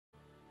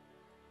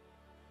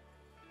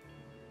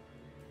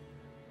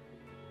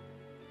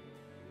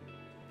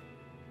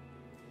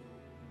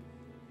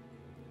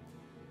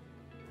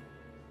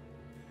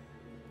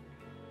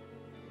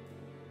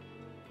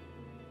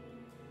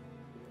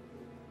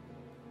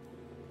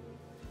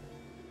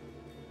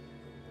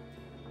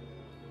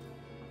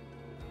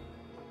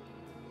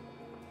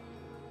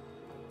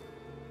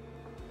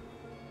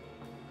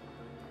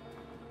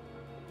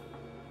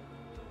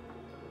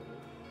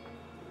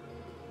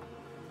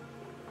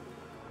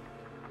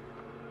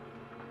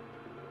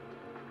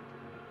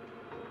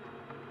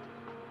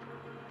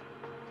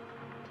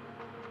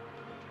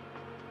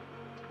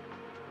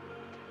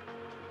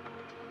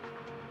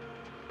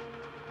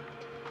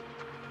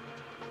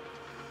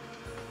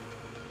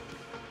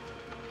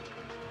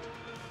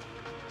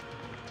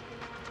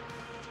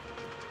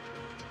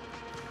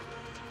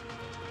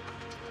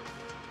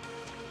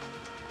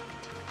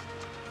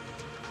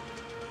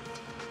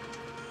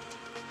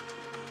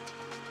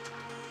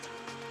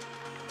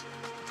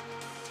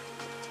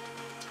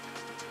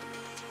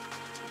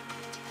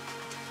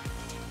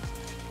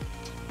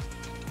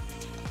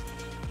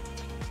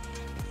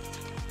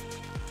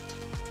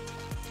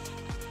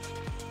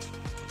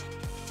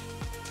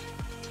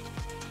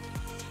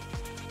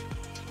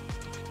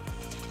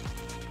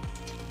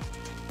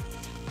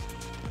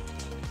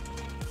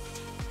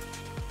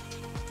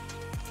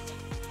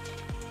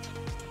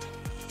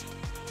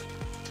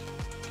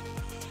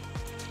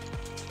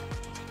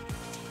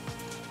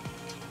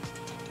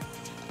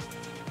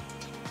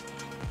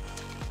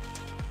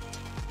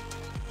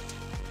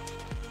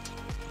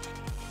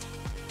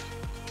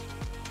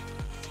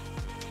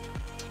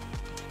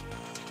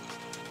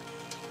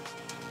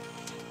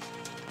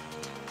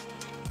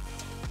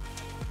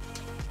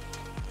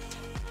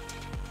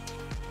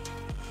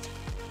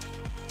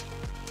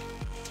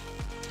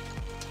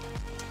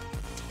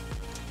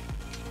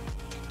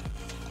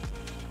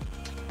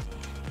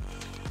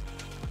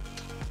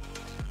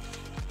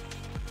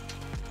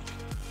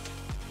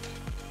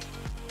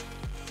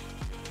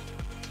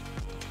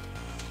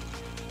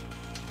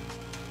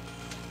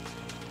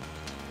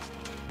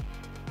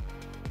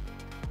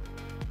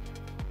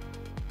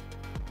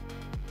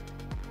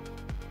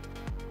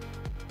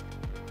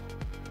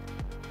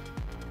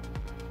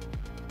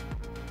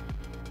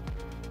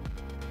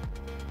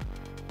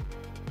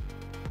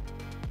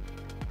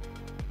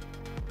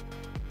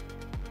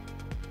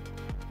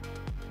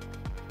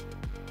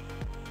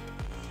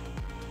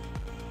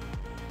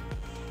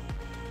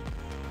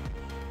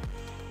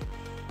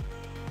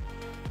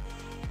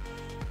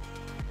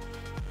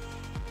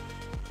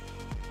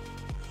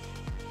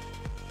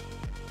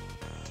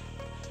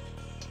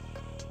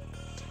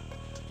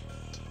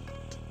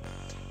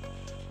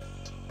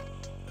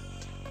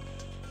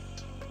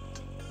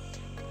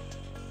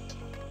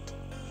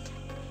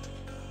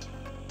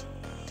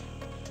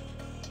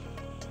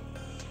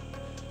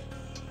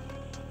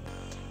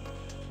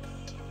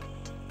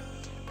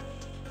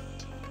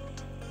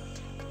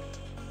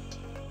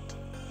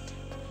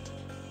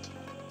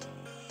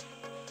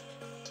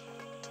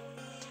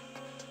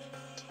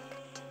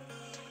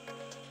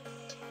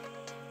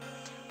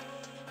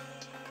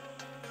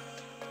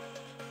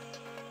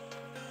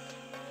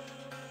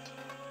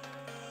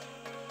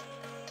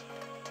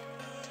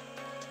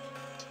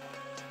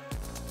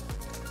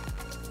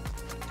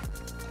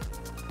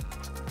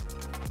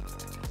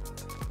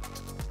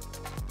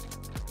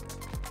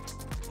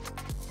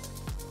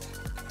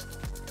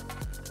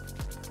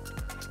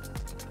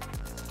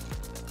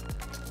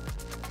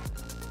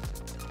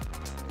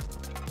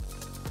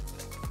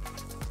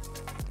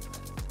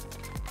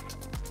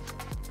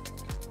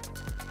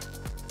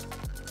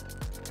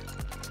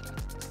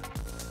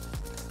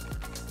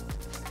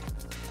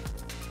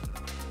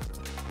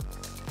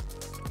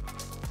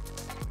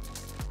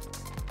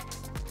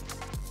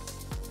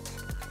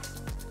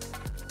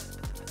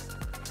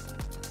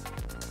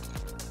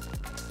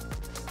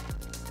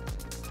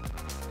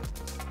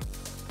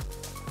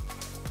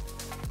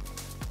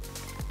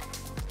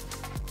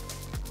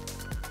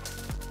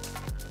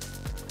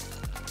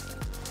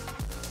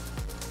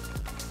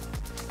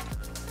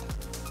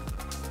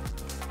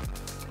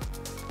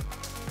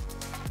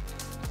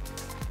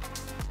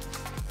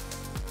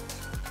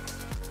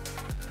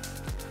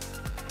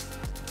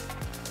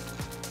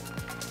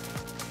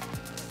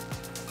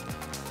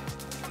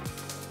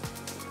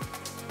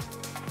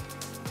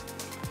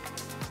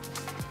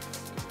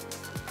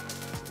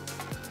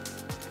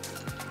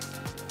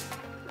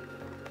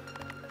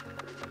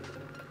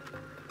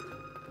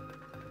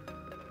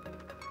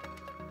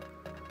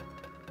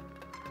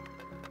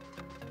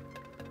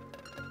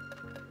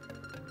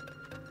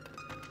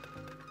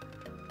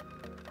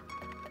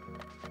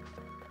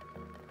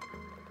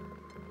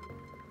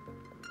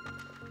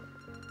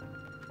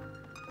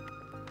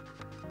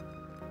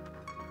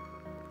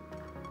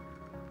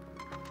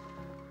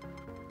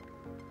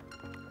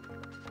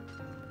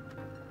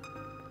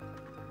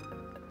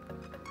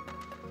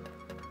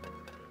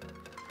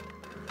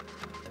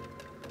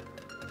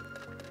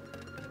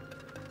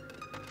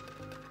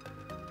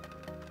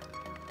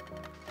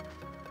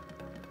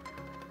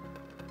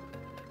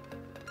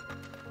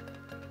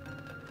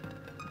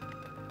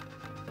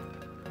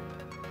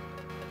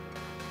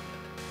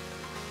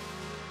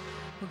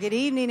Good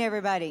evening,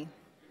 everybody.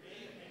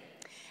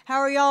 How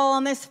are y'all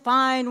on this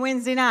fine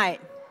Wednesday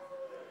night?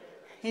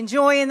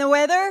 Enjoying the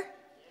weather?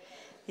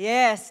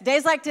 Yes.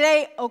 Days like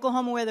today,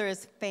 Oklahoma weather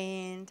is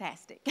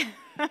fantastic.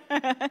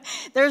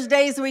 There's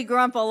days we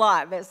grump a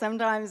lot, but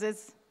sometimes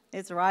it's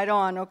right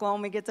on.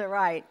 Oklahoma gets it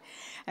right.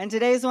 And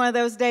today's one of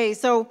those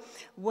days. So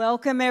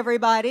welcome,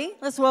 everybody.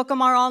 Let's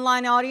welcome our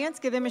online audience.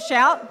 Give them a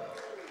shout.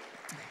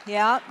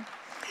 Yeah.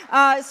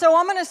 So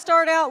I'm going to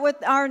start out with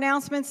our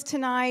announcements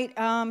tonight,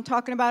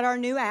 talking about our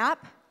new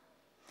app.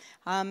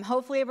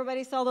 Hopefully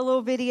everybody saw the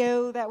little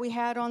video that we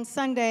had on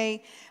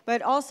Sunday,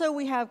 but also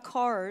we have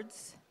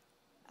cards.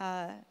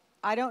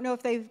 I don't know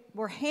if they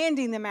were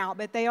handing them out,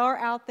 but they are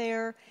out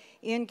there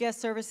in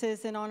guest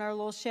services and on our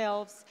little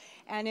shelves,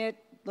 and it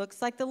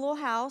looks like the little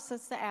house.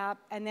 That's the app,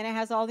 and then it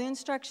has all the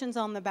instructions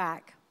on the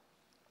back.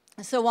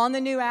 So on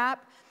the new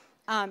app,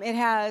 it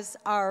has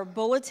our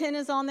bulletin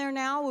is on there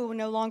now. We will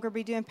no longer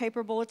be doing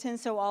paper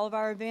bulletins, so all of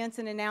our events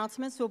and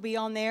announcements will be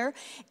on there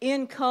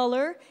in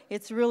color.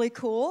 It's really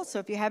cool. So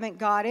if you haven't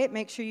got it,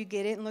 make sure you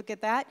get it and look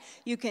at that.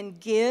 You can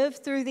give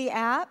through the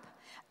app.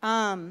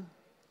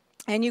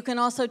 And you can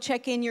also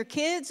check in your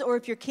kids, or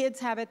if your kids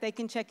have it, they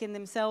can check in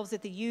themselves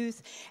at the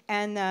youth,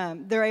 and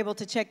they're able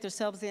to check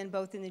themselves in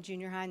both in the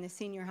junior high and the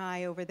senior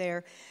high over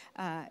there.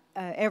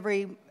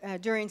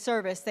 During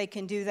service, they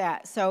can do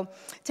that. So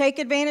take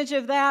advantage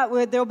of that.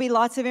 There'll be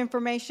lots of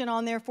information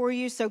on there for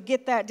you, so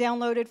get that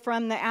downloaded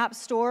from the App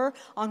Store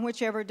on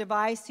whichever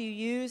device you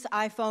use,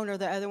 iPhone or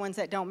the other ones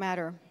that don't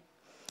matter.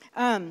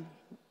 No,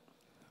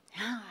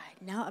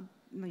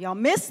 y'all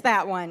missed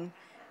that one.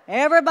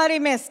 Everybody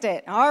missed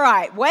it. All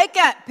right, wake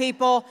up,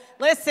 people.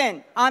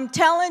 Listen, I'm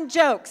telling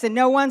jokes and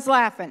no one's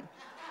laughing.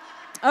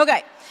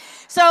 Okay,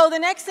 so the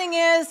next thing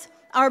is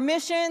our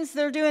missions.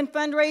 They're doing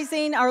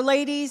fundraising. Our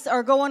ladies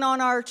are going on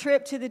our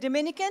trip to the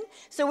Dominican.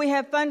 So we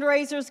have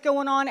fundraisers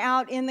going on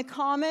out in the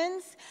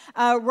Commons.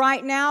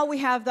 Right now we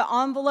have the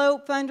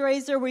envelope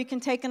fundraiser where you can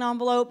take an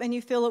envelope and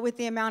you fill it with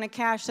the amount of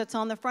cash that's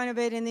on the front of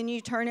it, and then you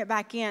turn it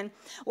back in.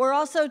 We're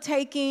also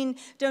taking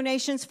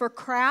donations for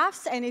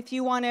crafts, and if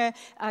you want to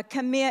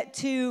commit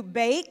to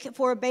bake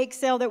for a bake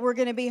sale that we're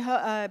going to be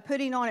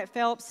putting on at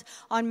Phelps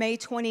on May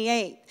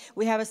 28th.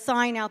 We have a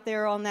sign out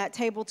there on that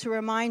table to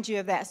remind you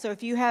of that. So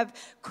if you have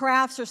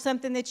crafts or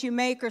something that you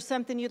make or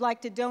something you'd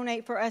like to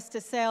donate for us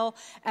to sell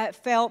at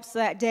Phelps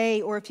that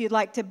day, or if you'd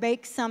like to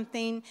bake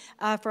something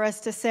for us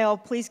to sell,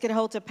 please get a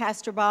hold of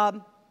Pastor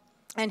Bob,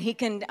 and he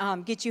can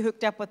get you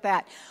hooked up with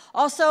that.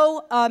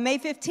 Also, May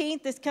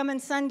 15th, this coming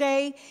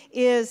Sunday,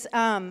 is,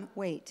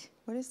 wait,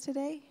 what is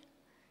today?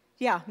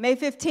 Yeah, May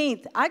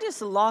 15th. I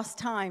just lost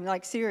time,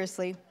 like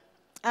seriously.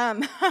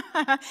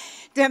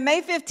 The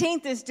May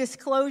 15th is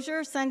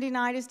Disclosure. Sunday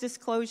night is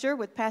Disclosure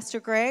with Pastor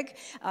Greg.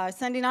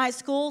 Sunday night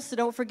school, so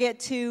don't forget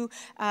to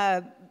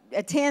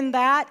attend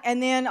that.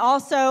 And then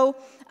also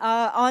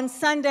on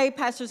Sunday,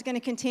 Pastor's going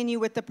to continue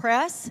with the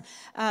press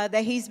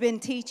that he's been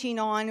teaching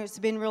on. It's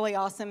been really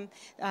awesome.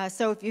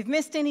 So if you've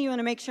missed any, you want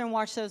to make sure and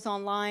watch those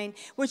online,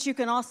 which you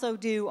can also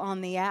do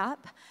on the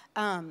app.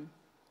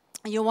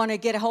 You'll want to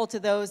get a hold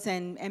of those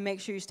and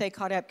make sure you stay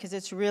caught up, because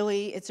it's a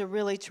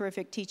really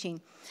terrific teaching.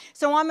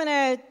 So I'm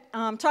going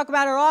to talk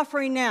about our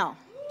offering now.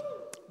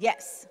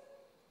 Yes.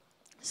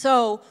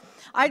 So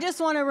I just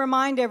want to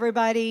remind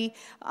everybody,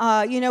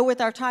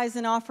 with our tithes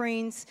and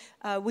offerings,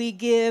 we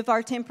give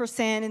our 10%,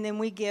 and then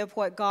we give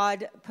what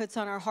God puts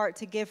on our heart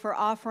to give for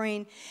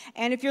offering.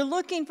 And if you're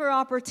looking for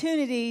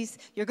opportunities,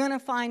 you're going to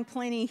find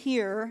plenty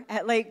here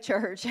at Lake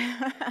Church.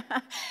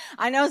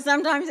 I know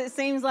sometimes it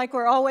seems like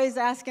we're always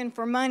asking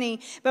for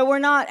money, but we're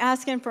not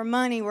asking for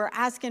money. We're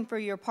asking for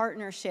your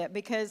partnership,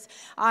 because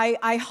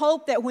I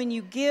hope that when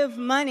you give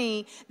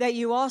money, that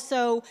you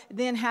also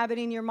then have it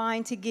in your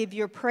mind to give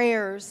your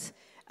prayers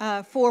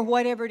for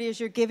whatever it is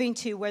you're giving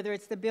to, whether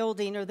it's the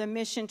building or the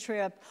mission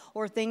trip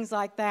or things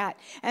like that.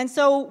 And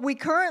so we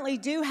currently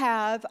do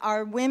have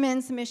our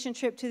women's mission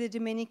trip to the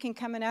Dominican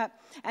coming up.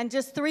 And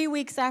just 3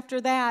 weeks after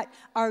that,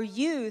 our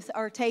youth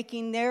are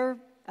taking their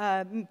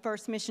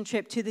first mission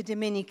trip to the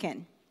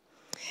Dominican.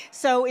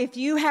 So if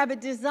you have a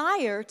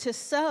desire to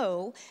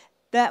sow,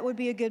 that would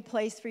be a good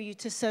place for you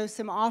to sow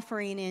some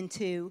offering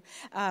into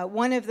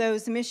one of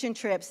those mission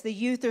trips. The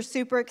youth are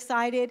super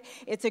excited.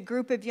 It's a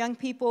group of young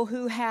people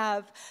who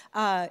have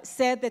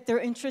said that they're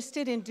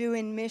interested in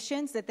doing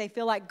missions, that they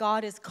feel like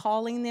God is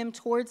calling them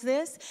towards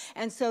this,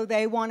 and so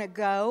they want to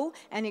go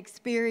and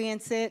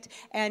experience it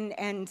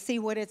and see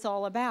what it's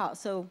all about.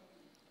 So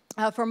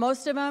for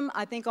most of them,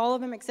 I think all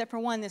of them except for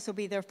one, this will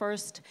be their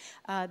first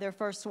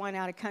one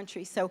out of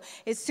country. So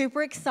it's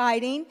super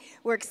exciting.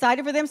 We're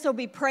excited for them. So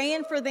be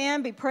praying for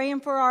them. Be praying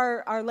for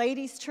our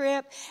ladies'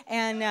 trip.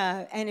 And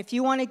if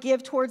you want to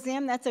give towards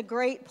them, that's a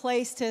great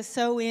place to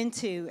sow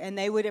into, and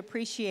they would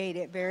appreciate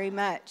it very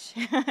much.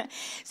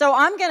 So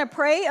I'm going to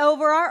pray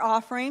over our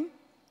offering.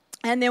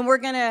 And then we're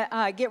going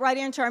to get right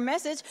into our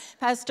message.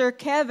 Pastor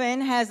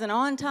Kevin has an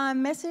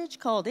on-time message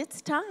called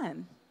It's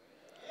Time.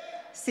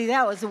 See,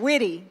 that was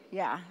witty.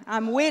 Yeah,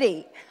 I'm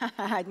witty,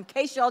 in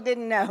case y'all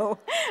didn't know.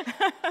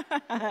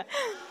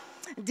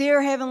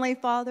 Dear Heavenly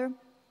Father,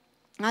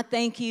 I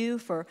thank you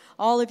for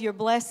all of your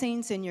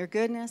blessings and your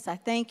goodness. I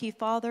thank you,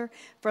 Father,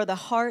 for the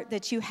heart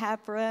that you have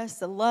for us,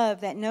 the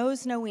love that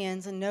knows no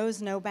ends and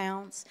knows no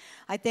bounds.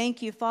 I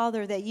thank you,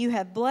 Father, that you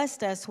have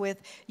blessed us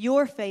with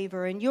your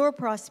favor and your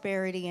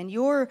prosperity and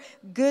your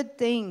good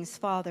things,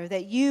 Father,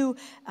 that you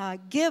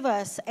give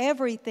us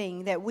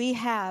everything that we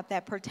have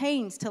that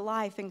pertains to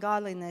life and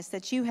godliness,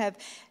 that you have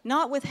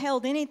not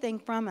withheld anything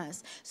from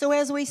us. So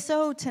as we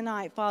sow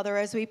tonight, Father,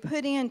 as we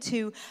put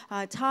into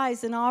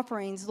tithes and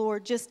offerings,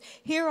 Lord, just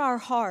hear our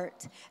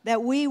heart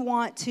that we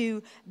want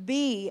to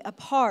be a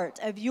part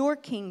of your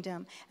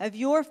kingdom, of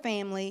your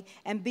family,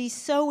 and be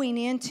sowing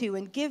into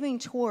and giving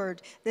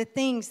toward the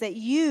things that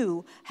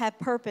you have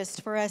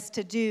purposed for us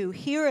to do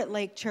here at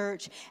Lake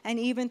Church and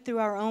even through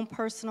our own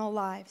personal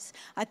lives.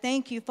 I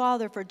thank you,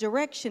 Father, for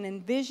direction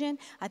and vision.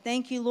 I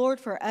thank you, Lord,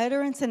 for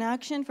utterance and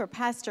action for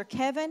Pastor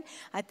Kevin.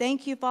 I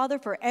thank you, Father,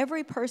 for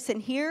every person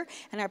here,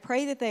 and I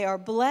pray that they are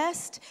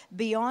blessed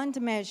beyond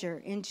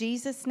measure. In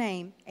Jesus'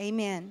 name,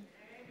 amen.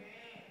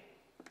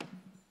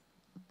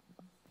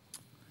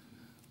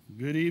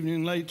 Good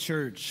evening, Lake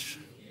Church.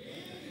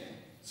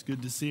 It's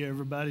good to see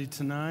everybody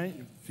tonight.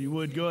 If you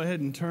would, go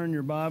ahead and turn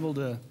your Bible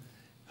to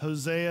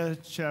Hosea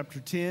chapter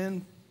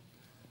 10.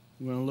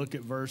 We're going to look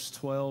at verse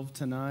 12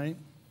 tonight.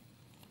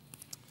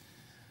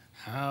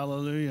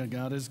 Hallelujah,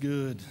 God is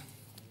good.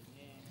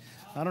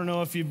 I don't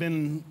know if you've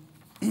been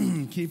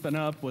keeping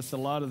up with a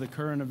lot of the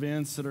current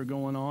events that are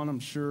going on. I'm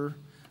sure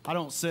I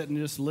don't sit and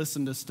just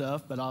listen to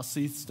stuff, but I'll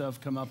see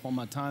stuff come up on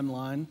my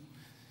timeline.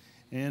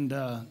 And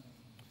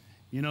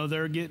you know,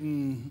 they're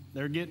getting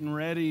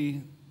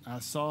ready. I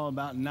saw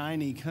about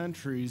 90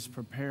 countries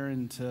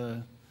preparing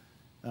to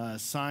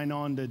sign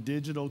on to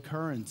digital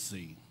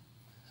currency.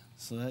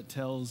 So that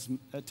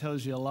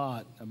tells you a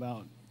lot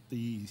about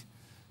the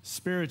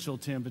spiritual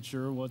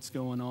temperature, what's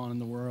going on in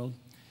the world.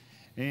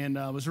 And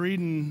I was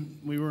reading,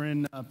 we were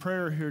in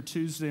prayer here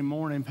Tuesday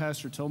morning.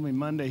 Pastor told me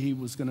Monday he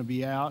was going to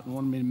be out and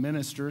wanted me to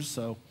minister.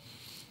 So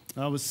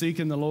I was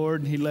seeking the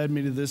Lord, and he led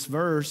me to this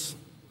verse.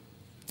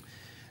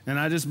 And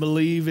I just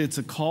believe it's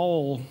a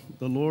call.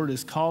 The Lord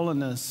is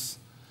calling us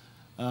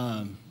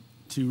to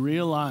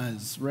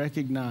realize,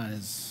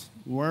 recognize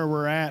where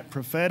we're at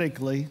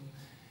prophetically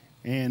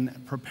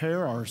and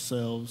prepare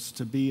ourselves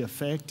to be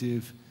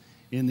effective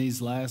in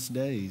these last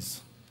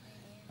days.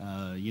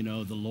 You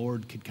know, the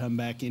Lord could come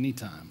back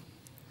anytime.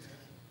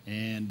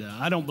 And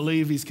I don't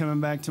believe he's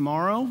coming back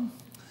tomorrow,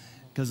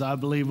 because I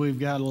believe we've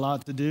got a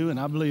lot to do, and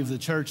I believe the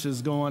church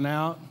is going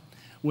out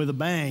with a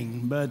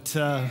bang. But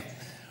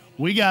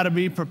we got to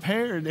be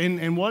prepared,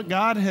 and what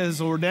God has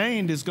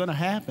ordained is going to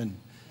happen.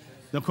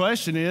 The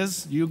question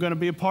is, you going to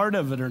be a part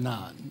of it or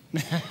not?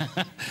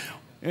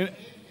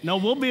 No,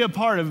 we'll be a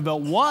part of it,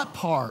 but what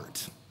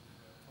part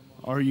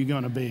are you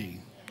going to be?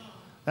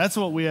 That's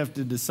what we have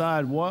to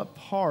decide. What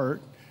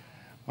part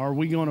are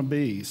we going to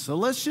be? So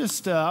let's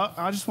just,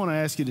 I just want to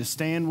ask you to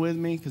stand with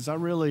me, because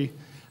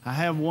I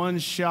have one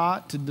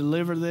shot to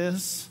deliver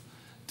this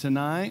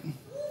tonight.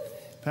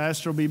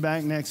 Pastor will be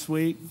back next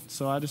week,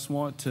 so I just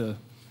want to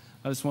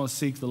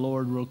seek the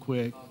Lord real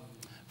quick.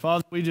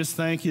 Father, we just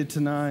thank you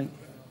tonight.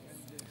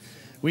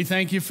 We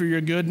thank you for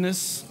your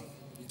goodness.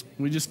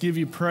 We just give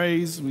you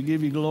praise. We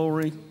give you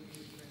glory.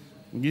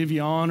 We give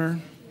you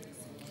honor.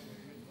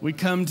 We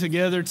come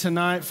together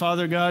tonight,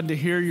 Father God, to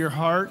hear your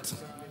heart,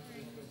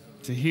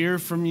 to hear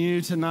from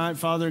you tonight,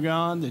 Father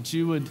God, that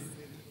you would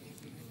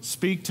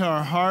speak to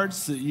our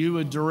hearts, that you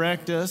would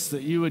direct us,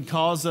 that you would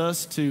cause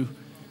us to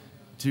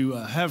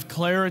have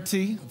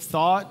clarity of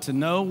thought, to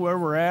know where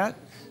we're at,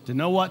 to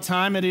know what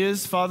time it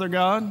is, Father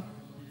God,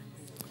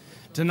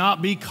 to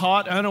not be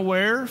caught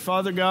unaware,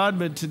 Father God,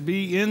 but to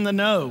be in the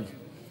know,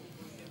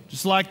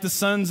 just like the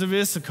sons of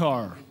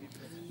Issachar,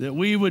 that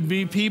we would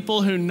be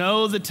people who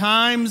know the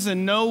times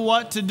and know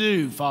what to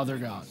do, Father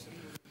God.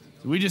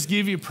 So we just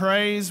give you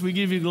praise. We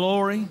give you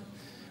glory.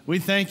 We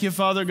thank you,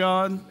 Father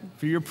God,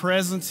 for your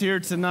presence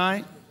here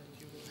tonight.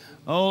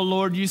 Oh,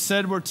 Lord, you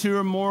said where two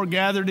or more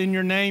gathered in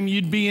your name,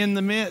 you'd be in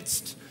the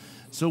midst.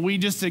 So we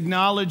just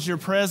acknowledge your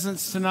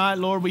presence tonight,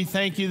 Lord. We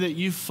thank you that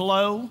you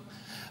flow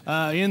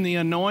in the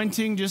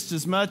anointing just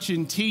as much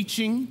in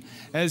teaching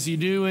as you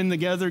do in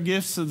the other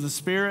gifts of the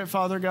Spirit,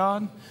 Father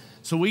God.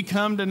 So we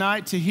come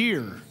tonight to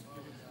hear.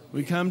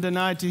 We come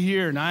tonight to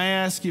hear. And I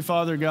ask you,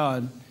 Father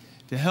God,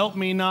 to help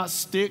me not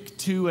stick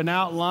to an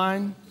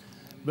outline,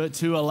 but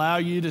to allow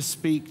you to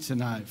speak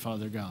tonight,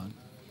 Father God.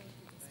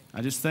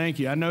 I just thank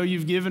you. I know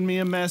you've given me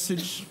a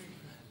message,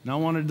 and I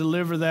want to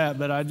deliver that,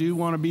 but I do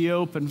want to be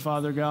open,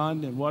 Father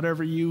God, and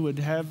whatever you would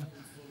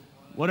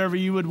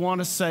want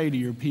to say to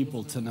your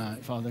people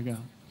tonight, Father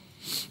God.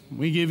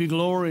 We give you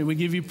glory. We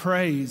give you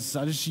praise.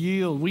 I just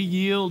yield. We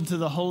yield to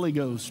the Holy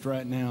Ghost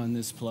right now in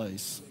this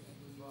place.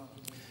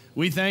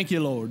 We thank you,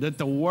 Lord, that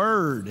the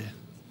Word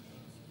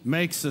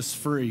makes us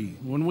free.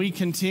 When we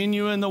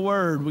continue in the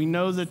Word, we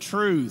know the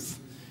truth,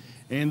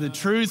 and the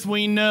truth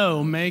we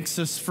know makes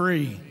us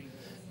free.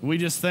 We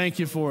just thank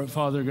you for it,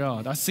 Father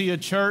God. I see a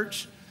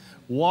church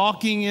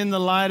walking in the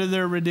light of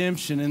their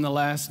redemption in the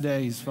last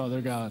days,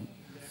 Father God.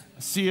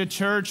 See a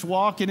church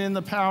walking in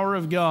the power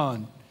of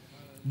God,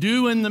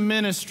 doing the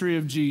ministry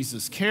of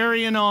Jesus,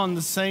 carrying on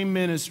the same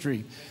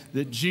ministry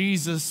that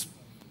Jesus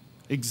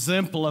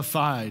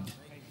exemplified,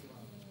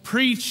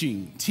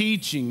 preaching,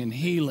 teaching, and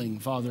healing,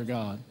 Father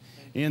God,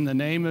 in the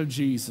name of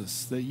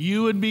Jesus, that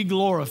you would be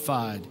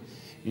glorified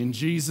in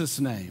Jesus'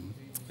 name.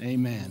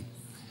 Amen.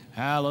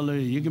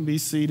 Hallelujah. You can be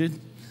seated.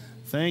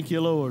 Thank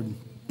you, Lord.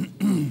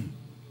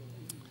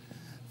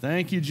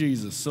 Thank you,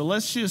 Jesus. So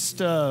let's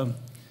just,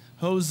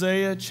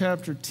 Hosea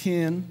chapter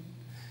 10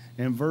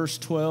 and verse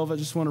 12. I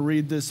just want to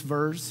read this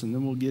verse and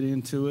then we'll get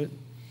into it.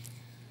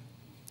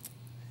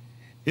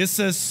 It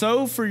says,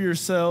 sow for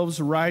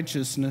yourselves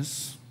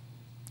righteousness,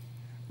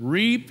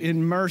 reap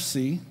in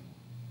mercy,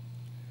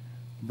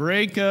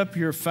 break up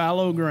your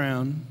fallow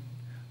ground,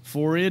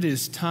 for it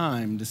is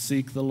time to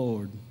seek the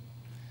Lord,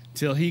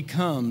 till he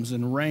comes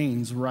and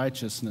rains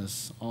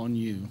righteousness on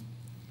you.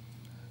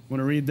 I want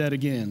to read that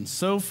again.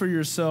 Sow for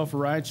yourself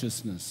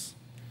righteousness,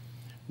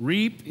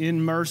 reap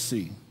in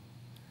mercy,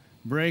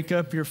 break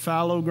up your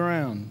fallow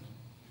ground,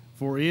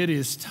 for it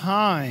is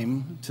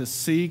time to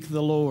seek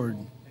the Lord.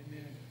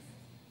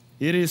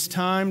 It is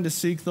time to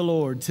seek the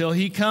Lord till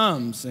he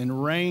comes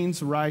and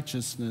rains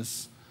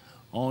righteousness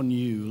on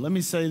you. Let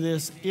me say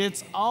this,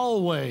 it's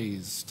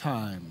always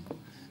time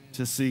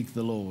to seek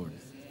the Lord.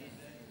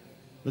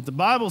 But the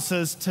Bible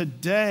says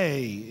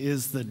today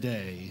is the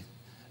day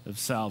of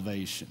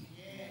salvation.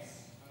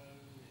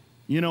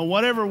 You know,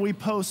 whatever we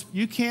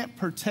you can't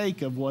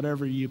partake of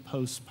whatever you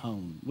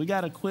postpone. We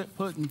got to quit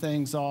putting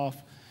things off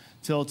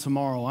till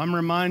tomorrow. I'm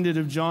reminded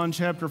of John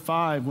chapter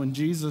 5 when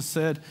Jesus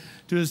said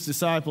to his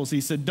disciples, he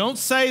said, don't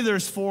say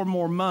there's 4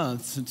 more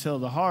months until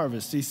the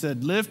harvest. He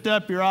said, lift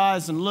up your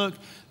eyes and look,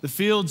 the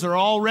fields are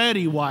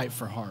already white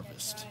for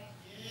harvest.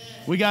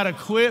 We got to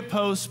quit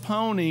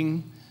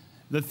postponing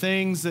the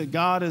things that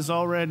God has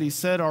already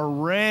said are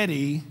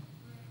ready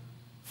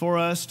for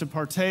us to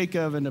partake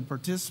of and to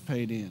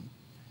participate in.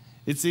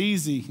 It's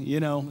easy, you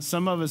know,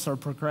 some of us are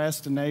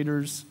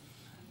procrastinators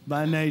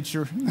by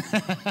nature.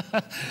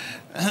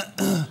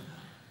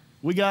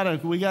 We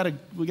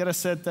gotta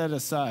set that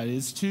aside.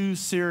 It's too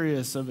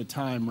serious of a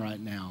time right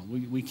now.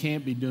 We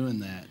can't be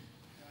doing that.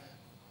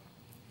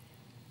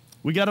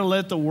 We got to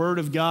let the Word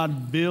of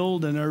God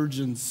build an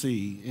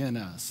urgency in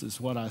us,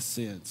 is what I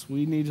sense.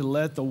 We need to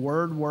let the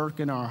Word work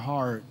in our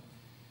heart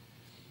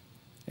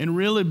and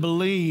really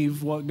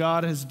believe what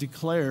God has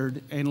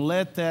declared and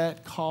let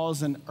that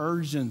cause an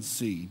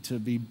urgency to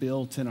be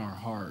built in our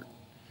heart.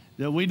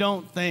 That we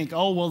don't think,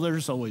 oh, well,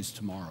 there's always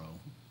tomorrow.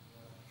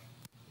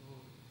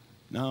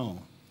 No,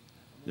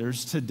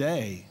 there's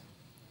today.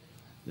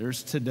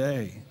 There's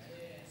today.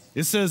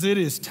 It says it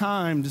is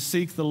time to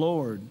seek the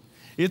Lord.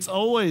 It's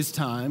always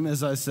time,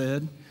 as I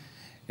said.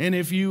 And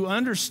if you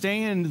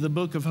understand the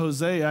book of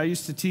Hosea, I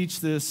used to teach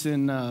this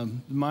in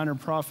Minor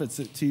Prophets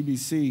at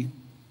TBC,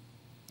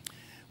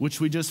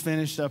 which we just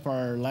finished up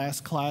our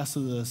last class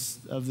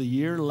of the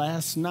year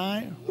last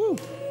night. Woo.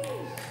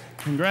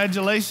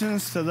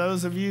 Congratulations to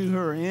those of you who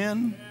are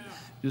in.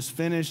 Just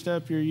finished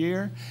up your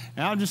year.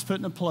 And I'm just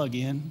putting a plug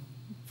in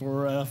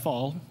for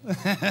fall.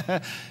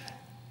 You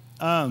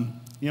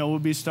know, we'll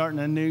be starting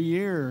a new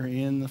year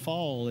in the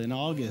fall, in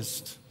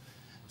August.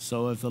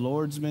 So if the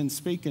Lord's been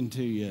speaking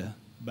to you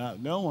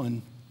about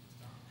going,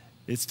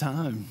 it's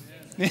time.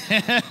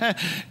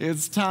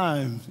 It's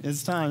time.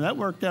 It's time. That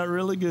worked out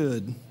really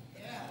good.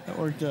 That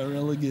worked out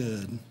really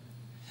good.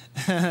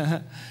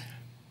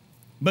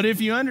 But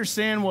if you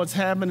understand what's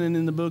happening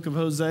in the book of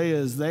Hosea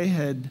is they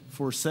had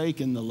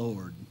forsaken the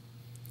Lord.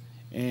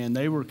 And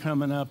they were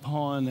coming up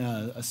on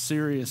a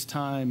serious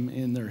time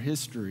in their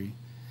history.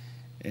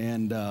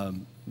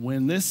 And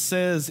when this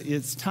says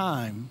it's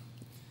time,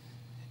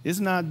 it's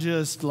not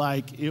just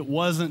like it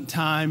wasn't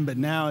time, but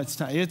now it's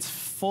time. It's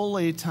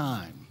fully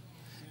time.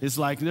 It's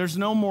like there's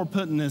no more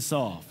putting this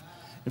off.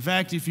 In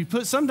fact,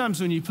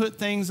 sometimes when you put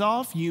things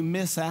off, you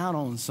miss out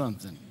on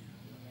something.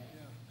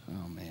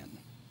 Oh,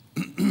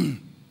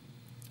 man.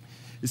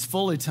 It's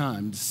fully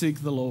time to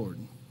seek the Lord.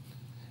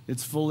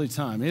 It's fully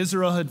time.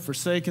 Israel had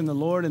forsaken the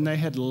Lord and they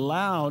had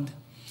allowed,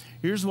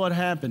 here's what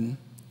happened.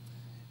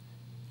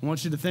 I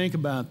want you to think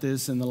about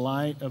this in the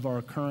light of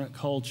our current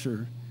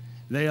culture.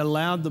 They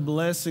allowed the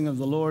blessing of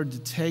the Lord to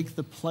take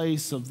the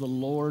place of the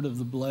Lord of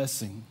the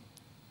blessing.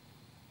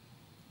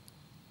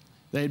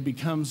 They had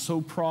become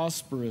so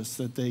prosperous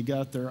that they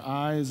got their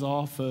eyes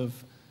off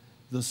of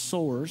the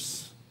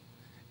source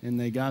and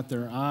they got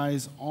their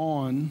eyes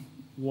on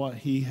what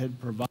he had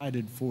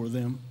provided for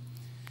them.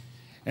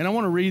 And I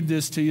want to read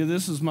this to you.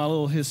 This is my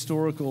little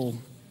historical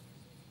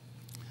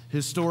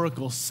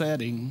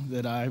setting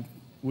that I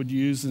would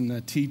use in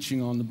the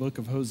teaching on the book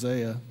of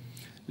Hosea,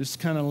 just to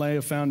kind of lay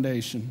a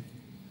foundation.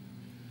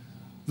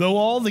 Though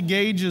all the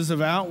gauges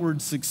of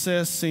outward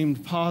success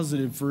seemed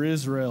positive for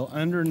Israel,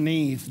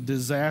 underneath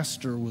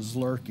disaster was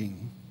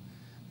lurking.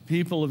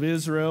 People of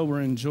Israel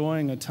were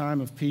enjoying a time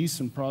of peace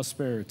and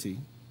prosperity.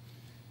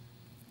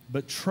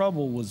 But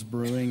trouble was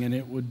brewing, and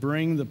it would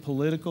bring the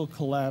political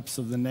collapse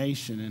of the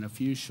nation in a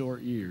few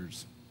short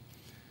years.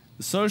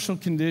 The social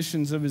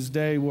conditions of his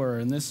day were,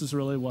 and this is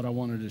really what I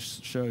wanted to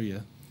show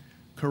you,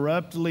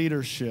 corrupt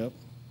leadership,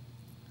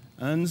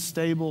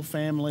 unstable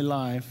family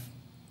life,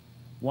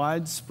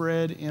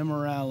 widespread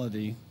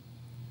immorality,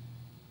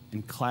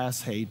 and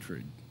class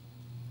hatred.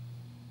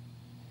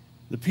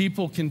 The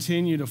people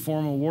continued to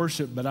formal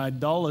worship, but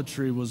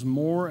idolatry was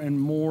more and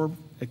more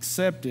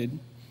accepted,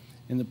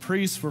 and the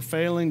priests were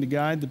failing to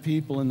guide the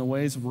people in the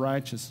ways of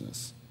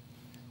righteousness.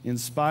 In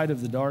spite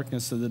of the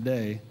darkness of the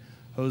day,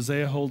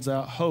 Hosea holds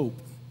out hope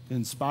to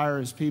inspire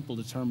his people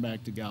to turn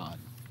back to God.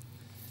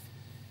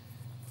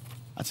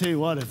 I tell you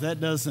what, if that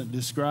doesn't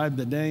describe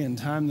the day and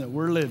time that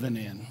we're living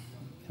in,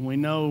 and we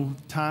know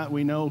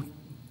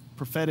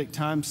prophetic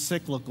time's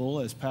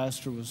cyclical, as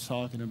Pastor was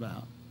talking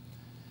about.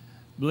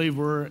 I believe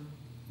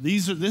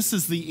this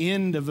is the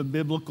end of a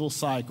biblical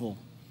cycle.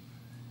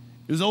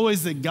 It was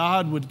always that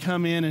God would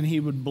come in and he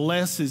would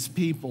bless his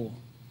people.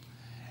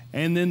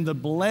 And then the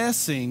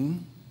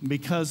blessing,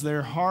 because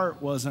their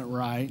heart wasn't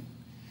right,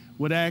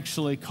 would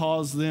actually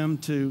cause them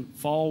to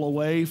fall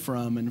away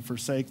from and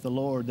forsake the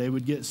Lord. They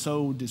would get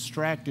so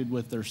distracted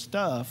with their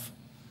stuff.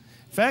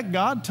 In fact,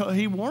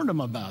 he warned them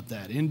about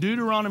that. In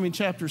Deuteronomy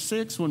chapter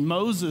 6, when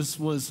Moses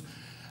was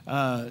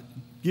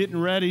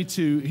getting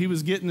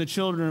the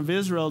children of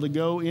Israel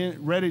to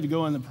ready to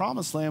go in the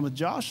promised land with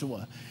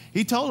Joshua,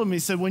 he told them, he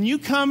said, when you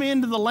come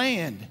into the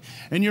land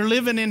and you're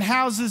living in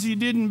houses you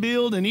didn't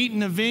build and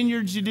eating of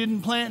vineyards you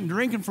didn't plant and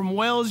drinking from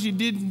wells you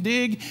didn't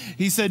dig,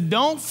 he said,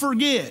 don't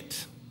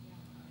forget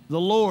the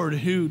Lord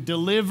who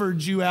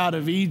delivered you out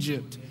of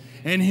Egypt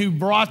and who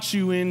brought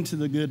you into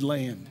the good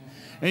land.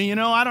 And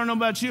I don't know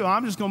about you,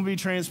 I'm just going to be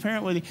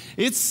transparent with you.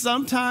 It's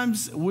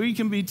sometimes we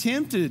can be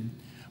tempted.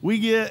 We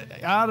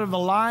get out of a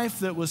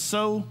life that was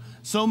so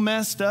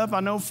messed up.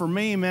 I know for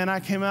me, man, I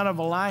came out of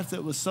a life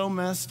that was so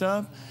messed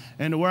up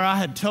and where I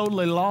had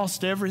totally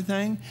lost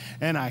everything.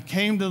 And I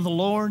came to the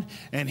Lord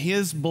and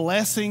his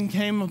blessing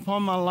came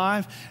upon my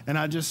life. And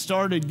I just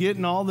started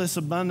getting all this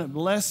abundant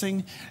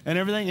blessing and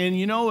everything. And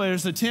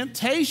there's a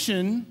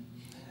temptation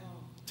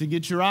to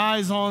get your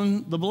eyes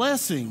on the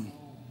blessing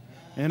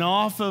and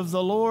off of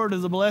the Lord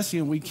of the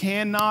blessing. We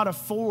cannot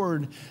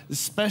afford,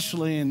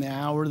 especially in the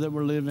hour that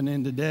we're living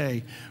in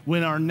today,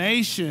 when our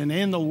nation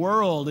and the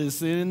world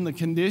is in the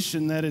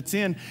condition that it's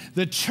in.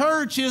 The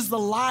church is the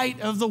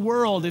light of the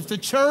world. If the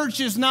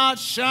church is not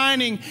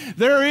shining,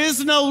 there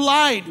is no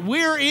light.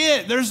 We're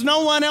it. There's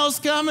no one else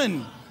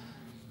coming.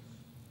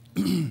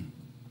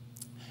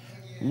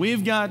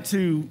 We've got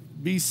to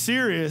be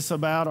serious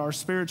about our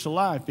spiritual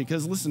life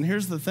because, listen,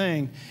 here's the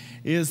thing,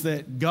 is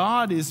that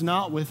God is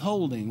not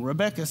withholding.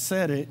 Rebecca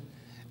said it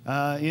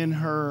in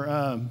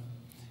her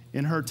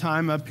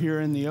time up here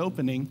in the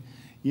opening,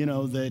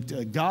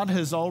 that God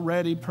has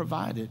already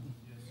provided.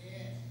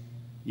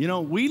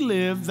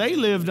 They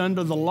lived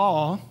under the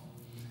law,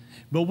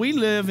 but we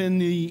live in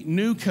the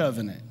new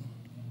covenant.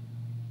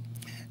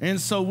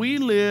 And so we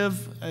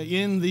live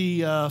in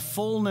the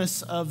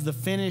fullness of the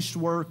finished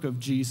work of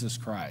Jesus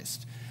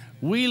Christ.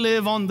 We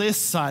live on this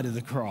side of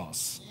the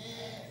cross.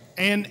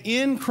 And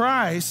in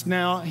Christ,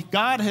 now,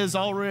 God has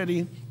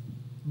already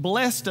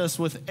blessed us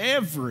with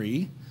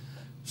every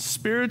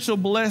spiritual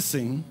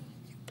blessing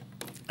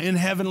in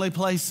heavenly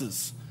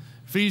places.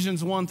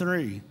 Ephesians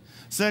 1:3.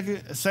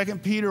 2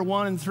 Peter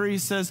 1:3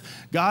 says,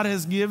 God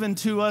has given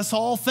to us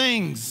all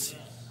things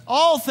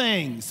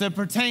that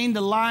pertain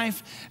to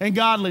life and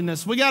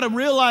godliness. We got to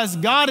realize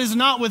God is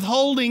not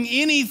withholding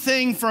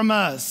anything from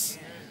us.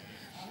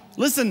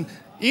 Listen,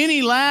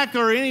 any lack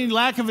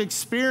of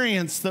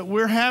experience that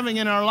we're having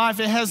in our life,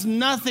 it has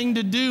nothing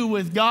to do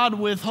with God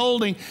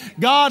withholding.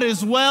 God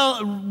is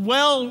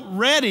well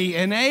ready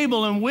and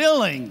able and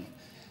willing.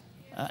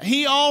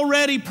 He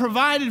already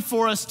provided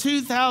for us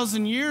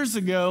 2,000 years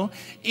ago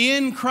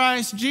in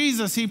Christ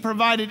Jesus. He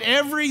provided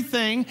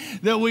everything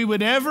that we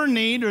would ever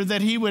need or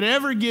that he would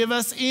ever give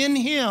us in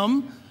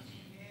him.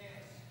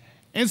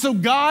 And so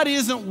God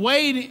isn't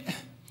waiting.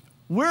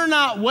 We're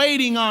not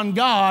waiting on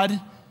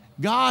God.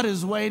 God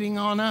is waiting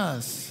on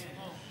us.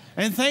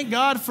 And thank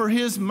God for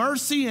his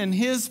mercy and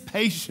his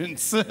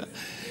patience. To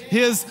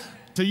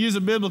use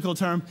a biblical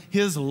term,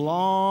 his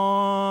long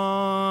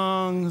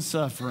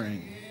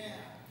suffering.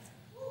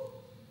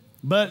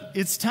 But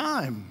it's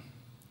time.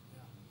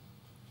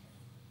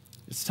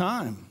 It's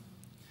time.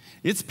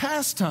 It's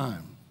past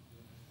time.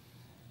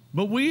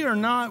 But we are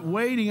not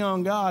waiting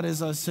on God.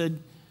 As I said,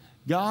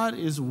 God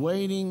is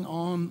waiting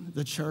on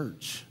the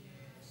church.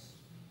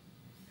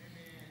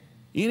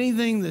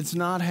 Anything that's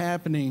not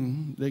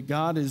happening that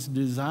God is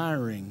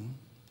desiring,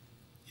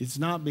 it's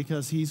not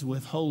because he's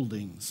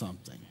withholding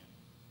something,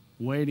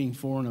 waiting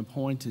for an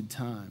appointed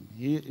time.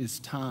 It is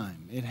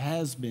time. It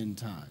has been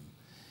time.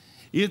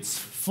 It's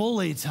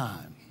fully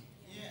time.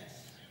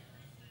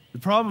 The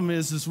problem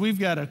is we've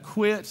got to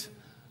quit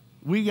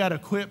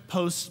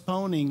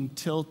postponing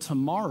till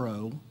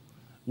tomorrow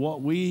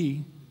what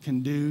we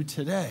can do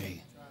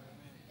today.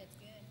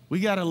 We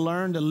got to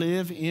learn to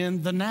live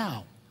in the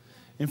now.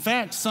 In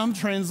fact, some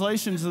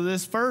translations of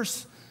this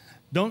verse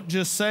don't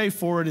just say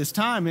for it is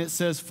time, it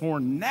says for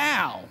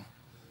now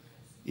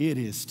it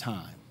is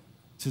time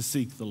to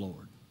seek the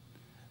Lord.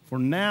 For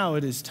now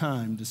it is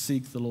time to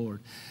seek the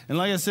Lord. And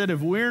like I said,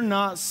 if we're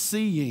not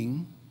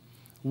seeing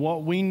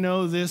what we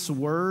know this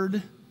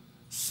word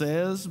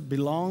says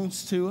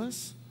belongs to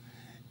us,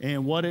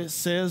 and what it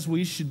says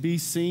we should be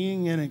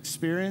seeing and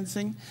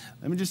experiencing,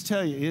 let me just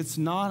tell you, it's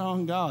not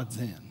on God's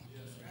end.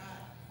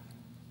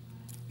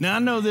 Now, I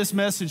know this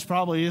message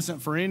probably isn't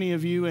for any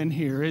of you in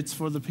here. It's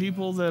for the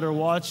people that are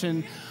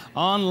watching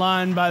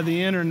online by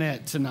the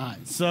internet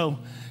tonight. So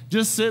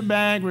just sit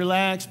back,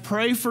 relax,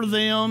 pray for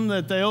them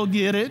that they'll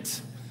get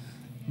it.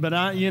 But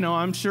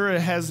I'm sure it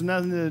has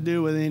nothing to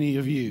do with any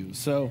of you.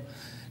 So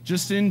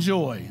just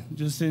enjoy.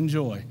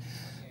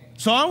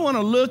 So I want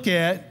to look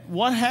at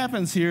what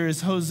happens here is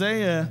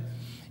Hosea,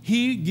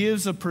 he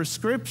gives a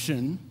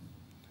prescription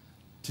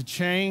to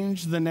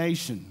change the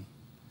nation.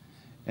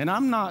 And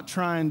I'm not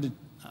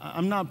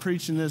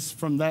preaching this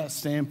from that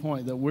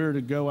standpoint that we're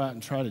to go out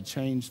and try to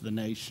change the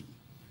nation.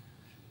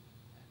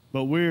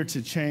 But we're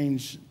to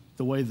change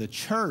the way the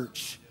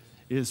church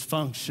is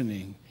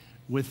functioning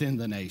within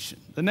the nation.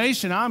 The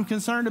nation I'm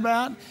concerned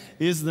about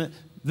is the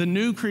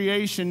new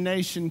creation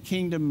nation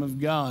kingdom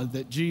of God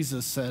that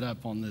Jesus set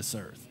up on this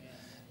earth.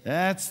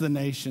 That's the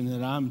nation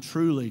that I'm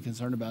truly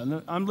concerned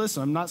about.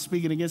 I'm not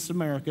speaking against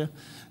America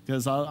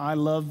because I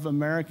love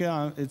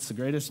America. It's the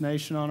greatest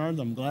nation on earth.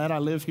 I'm glad I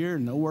live here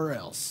and nowhere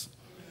else.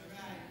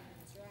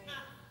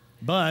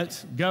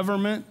 But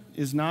government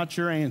is not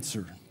your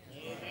answer.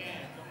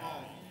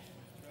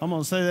 I'm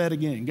going to say that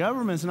again.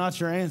 Government's not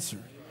your answer.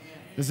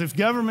 Because if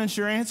government's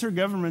your answer,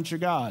 government's your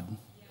God.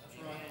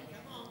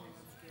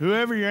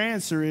 Whoever your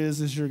answer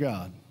is your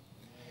God.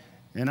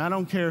 And I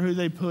don't care who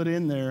they put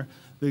in there.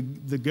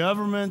 The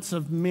governments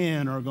of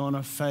men are going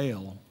to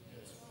fail.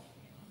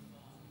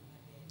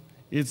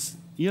 It's,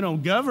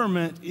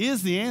 government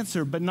is the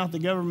answer, but not the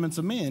governments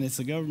of men. It's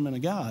the government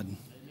of God.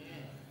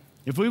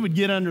 If we would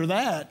get under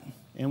that,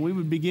 and we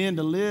would begin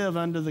to live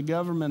under the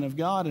government of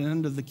God and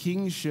under the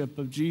kingship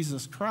of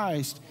Jesus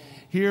Christ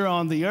here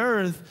on the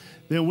earth,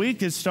 then we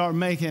could start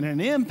making an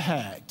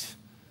impact.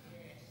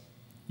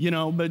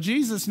 But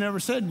Jesus never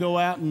said go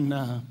out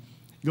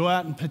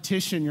and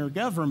petition your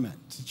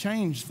government to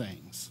change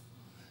things.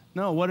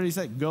 No, what did he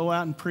say? Go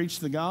out and preach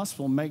the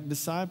gospel, make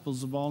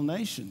disciples of all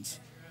nations.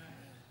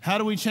 How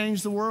do we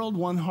change the world?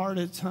 One heart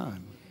at a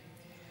time.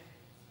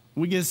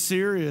 We get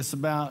serious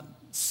about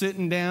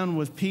sitting down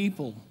with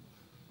people,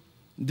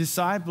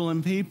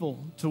 discipling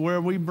people to where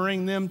we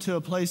bring them to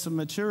a place of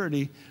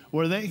maturity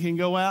where they can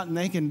go out and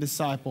they can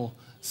disciple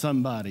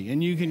somebody.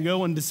 And you can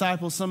go and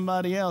disciple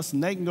somebody else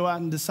and they can go out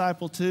and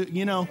disciple too,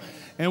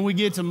 and we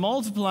get to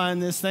multiplying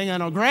this thing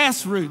on a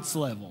grassroots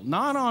level,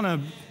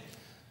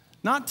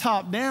 not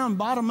top down,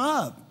 bottom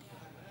up.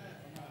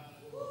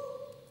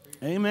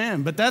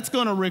 Amen. But that's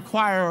going to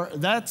require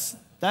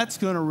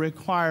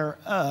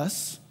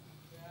us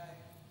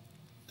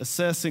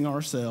assessing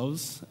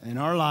ourselves and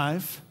our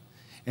life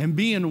and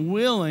being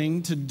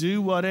willing to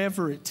do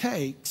whatever it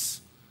takes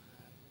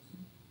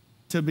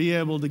to be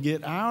able to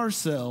get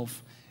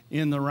ourselves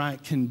in the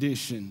right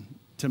condition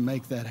to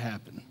make that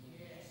happen.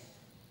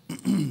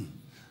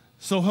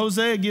 So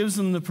Hosea gives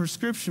them the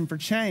prescription for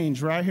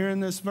change right here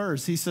in this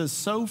verse. He says,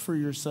 sow for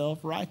yourself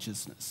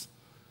righteousness.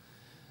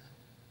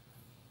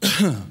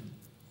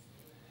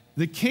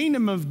 The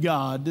kingdom of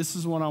God, this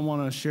is what I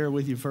want to share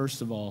with you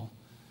first of all,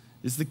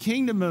 is the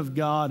kingdom of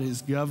God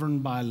is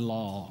governed by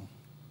law.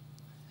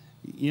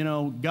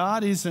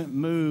 God isn't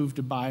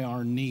moved by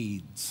our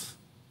needs.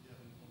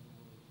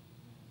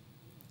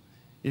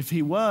 If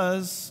he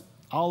was,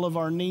 all of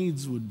our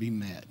needs would be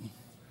met.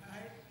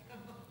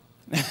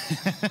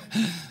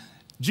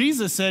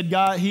 Jesus said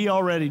he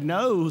already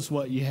knows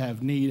what you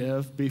have need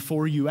of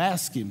before you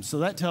ask him. So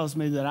that tells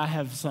me that I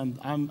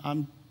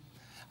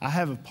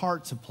have a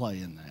part to play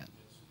in that.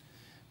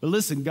 But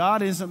listen,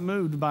 God isn't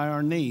moved by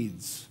our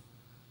needs.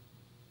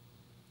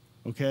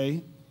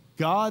 Okay?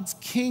 God's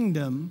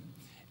kingdom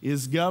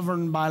is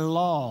governed by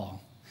law.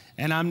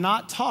 And I'm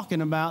not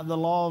talking about the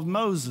law of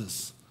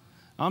Moses.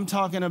 I'm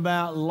talking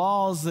about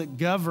laws that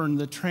govern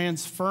the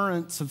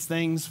transference of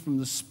things from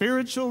the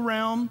spiritual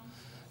realm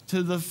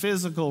to the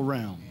physical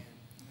realm.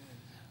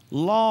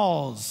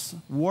 Laws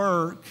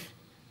work.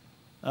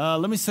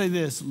 Let me say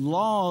this.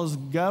 Laws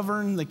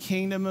govern the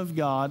kingdom of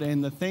God,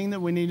 and the thing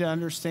that we need to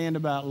understand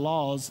about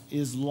laws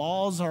is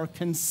laws are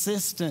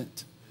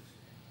consistent.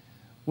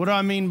 What do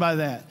I mean by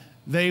that?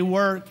 They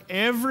work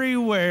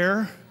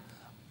everywhere,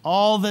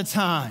 all the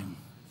time.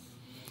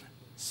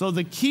 So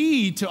the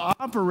key to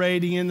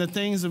operating in the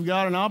things of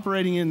God and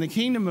operating in the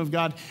kingdom of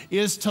God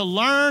is to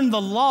learn the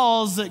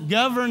laws that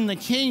govern the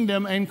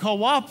kingdom and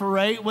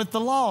cooperate with the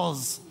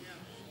laws.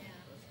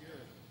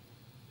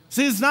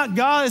 See, it's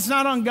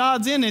not on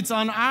God's end, it's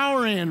on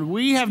our end.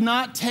 We have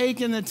not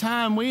taken the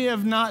time, we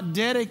have not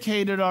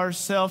dedicated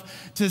ourselves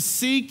to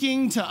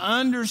seeking to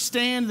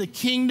understand the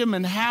kingdom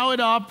and how it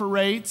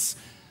operates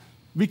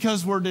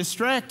because we're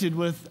distracted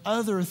with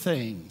other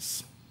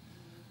things.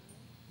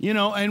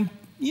 A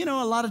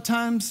lot of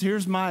times,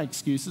 here's my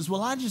excuses.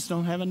 Well, I just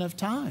don't have enough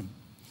time.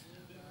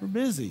 We're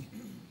busy.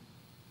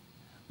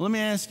 Let me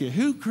ask you,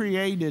 who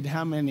created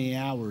how many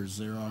hours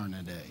there are in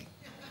a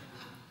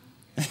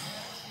day?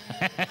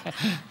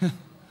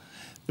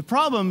 The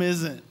problem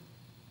isn't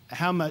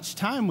how much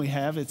time we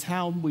have, it's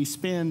how we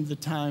spend the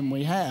time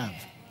we have.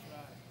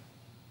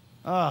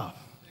 Oh,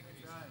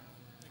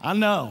 I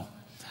know.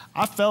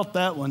 I felt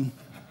that one.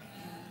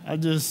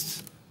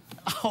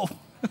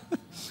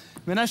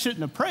 Man, I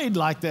shouldn't have prayed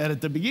like that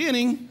at the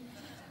beginning.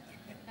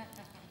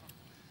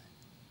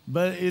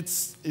 But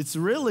it's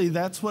really,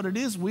 that's what it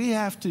is. We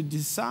have to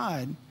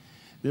decide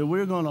that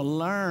we're going to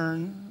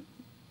learn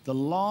the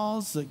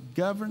laws that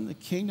govern the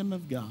kingdom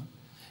of God.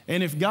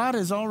 And if God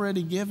has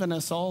already given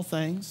us all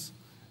things,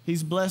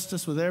 He's blessed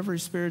us with every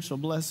spiritual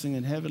blessing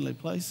in heavenly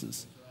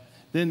places,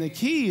 then the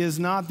key is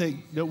not that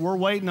we're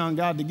waiting on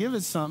God to give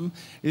us something,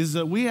 is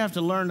that we have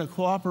to learn to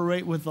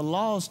cooperate with the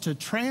laws to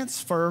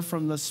transfer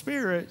from the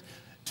spirit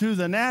to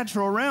the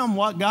natural realm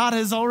what God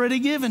has already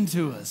given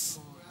to us.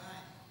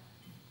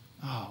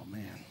 Oh,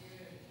 man.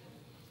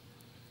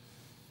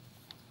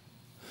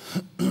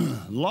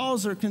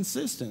 Laws are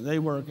consistent. They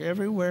work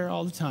everywhere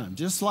all the time.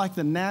 Just like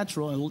the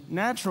natural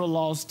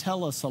laws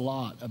tell us a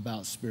lot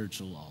about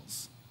spiritual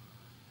laws.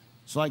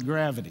 It's like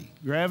gravity.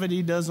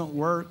 Gravity doesn't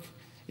work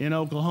in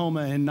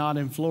Oklahoma and not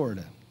in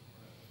Florida.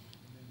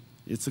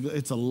 It's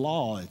a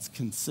law. It's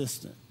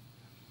consistent.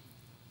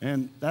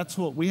 And that's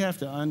what we have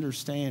to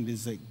understand,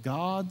 is that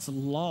God's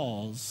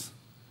laws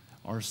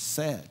are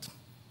set.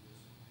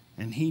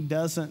 And He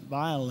doesn't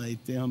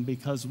violate them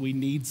because we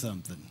need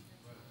something.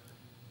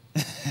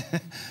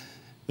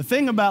 The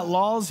thing about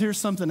laws, here's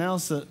something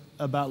else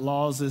about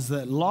laws, is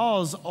that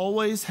laws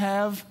always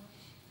have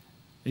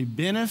a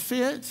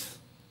benefit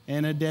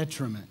and a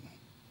detriment.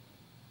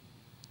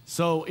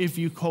 So if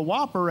you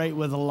cooperate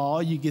with a law,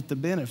 you get the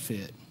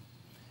benefit.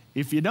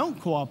 If you don't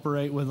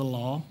cooperate with a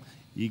law,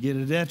 you get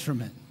a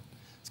detriment.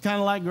 It's kind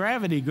of like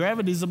gravity.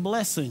 Gravity's a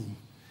blessing.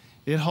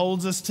 It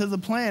holds us to the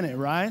planet,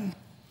 right?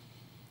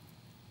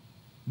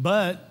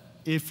 But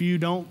if you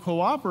don't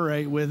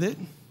cooperate with it,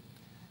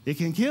 it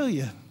can kill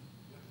you.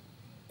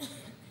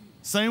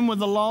 Same with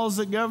the laws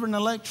that govern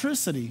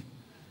electricity.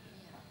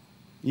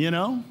 You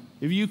know,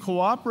 if you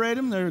cooperate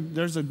them,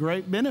 there's a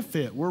great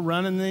benefit. We're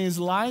running these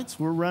lights.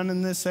 We're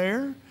running this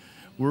air.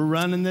 We're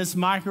running this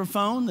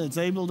microphone that's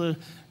able to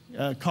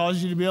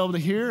cause you to be able to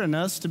hear, and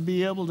us to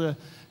be able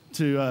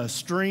to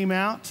stream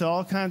out to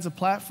all kinds of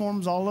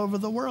platforms all over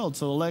the world.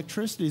 So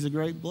electricity is a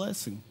great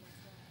blessing.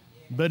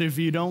 But if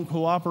you don't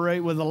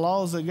cooperate with the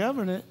laws that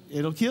govern it,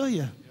 it'll kill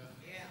you.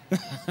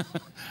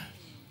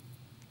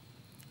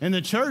 And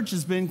the church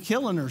has been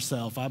killing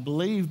herself, I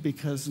believe,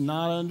 because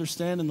not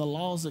understanding the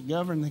laws that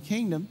govern the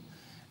kingdom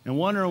and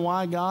wondering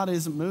why God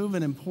isn't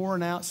moving and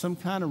pouring out some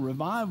kind of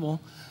revival,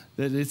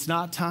 that it's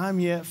not time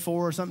yet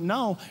for or something.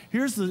 No,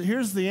 here's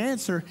the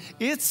answer.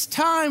 It's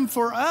time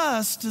for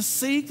us to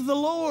seek the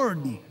Lord.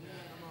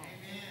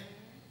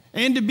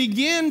 And to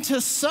begin to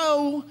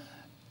sow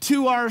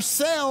to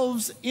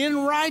ourselves in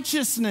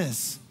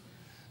righteousness.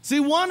 See,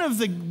 one of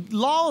the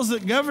laws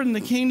that govern the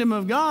kingdom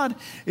of God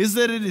is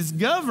that it is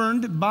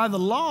governed by the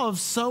law of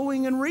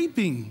sowing and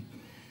reaping.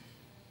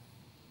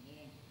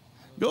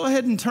 Go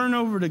ahead and turn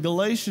over to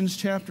Galatians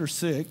chapter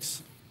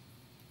 6.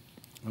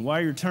 And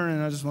while you're turning,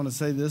 I just want to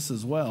say this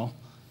as well.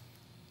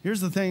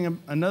 Here's the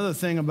thing, another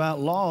thing about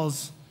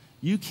laws,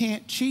 you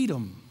can't cheat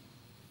them.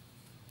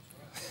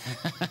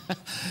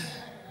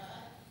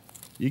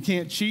 You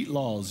can't cheat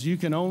laws. You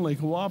can only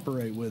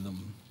cooperate with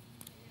them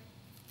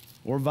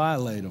or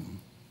violate them.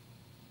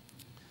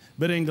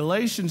 But in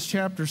Galatians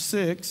chapter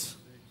 6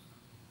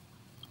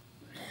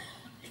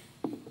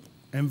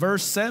 and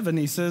verse 7,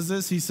 he says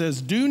this. He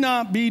says, "Do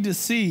not be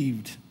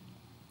deceived.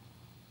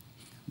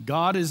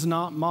 God is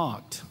not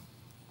mocked."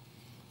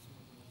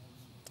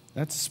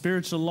 That's a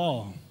spiritual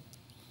law.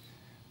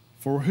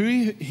 For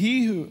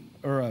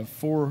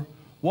for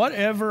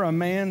whatever a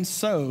man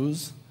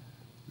sows,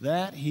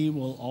 that he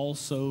will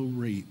also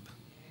reap.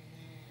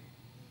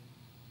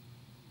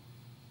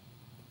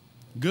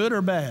 Good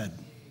or bad?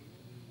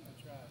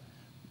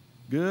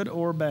 Good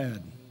or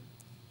bad.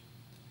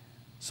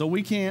 So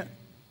we can't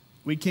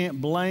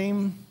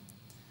blame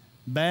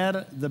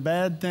the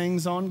bad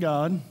things on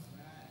God.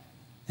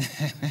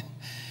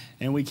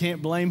 And we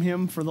can't blame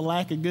Him for the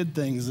lack of good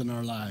things in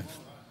our life.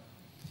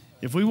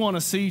 If we want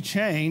to see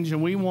change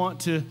and we want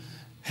to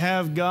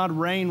have God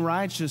rain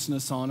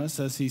righteousness on us,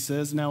 as He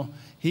says, now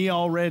He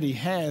already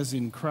has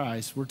in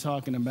Christ. We're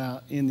talking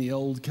about in the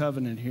old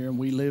covenant here, and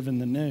we live in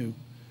the new.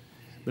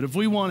 But if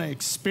we want to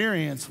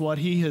experience what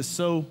He has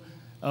so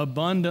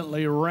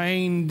abundantly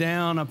rained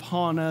down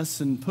upon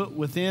us and put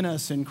within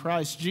us in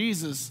Christ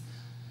Jesus,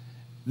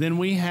 then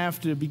we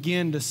have to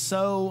begin to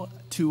sow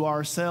to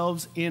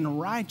ourselves in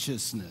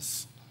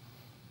righteousness.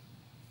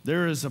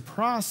 There is a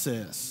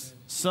process,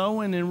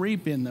 sowing and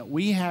reaping, that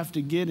we have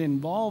to get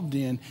involved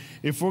in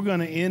if we're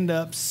going to end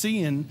up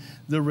seeing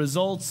the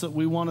results that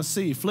we want to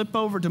see. Flip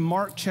over to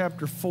Mark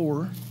chapter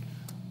 4.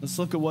 Let's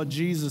look at what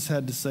Jesus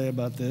had to say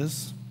about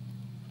this.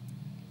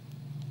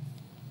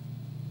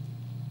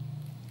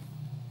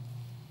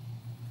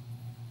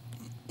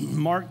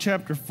 Mark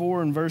chapter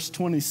 4 and verse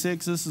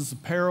 26. This is a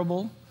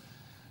parable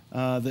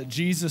that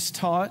Jesus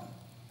taught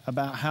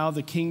about how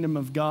the kingdom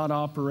of God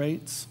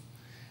operates.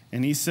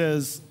 And he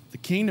says, the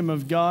kingdom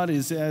of God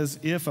is as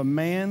if a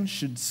man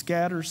should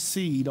scatter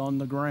seed on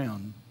the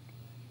ground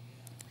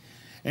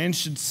and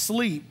should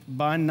sleep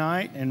by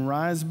night and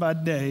rise by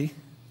day,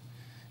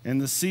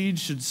 and the seed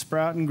should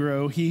sprout and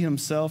grow. He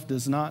himself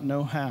does not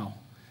know how.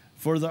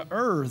 For the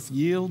earth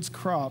yields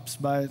crops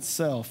by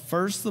itself,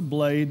 first the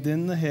blade,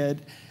 then the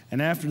head,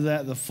 and after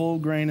that the full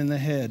grain in the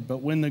head. But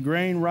when the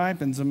grain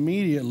ripens,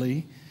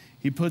 immediately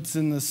he puts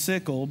in the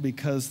sickle,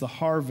 because the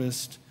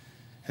harvest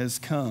has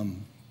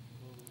come.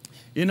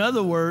 In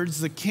other words,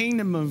 the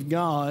kingdom of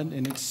God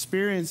and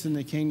experience in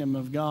the kingdom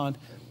of God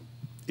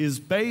is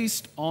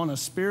based on a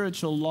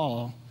spiritual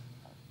law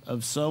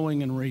of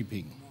sowing and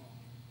reaping.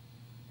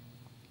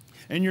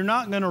 And you're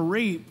not going to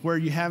reap where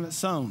you haven't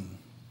sown.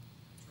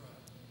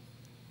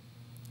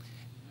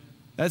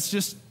 That's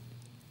just,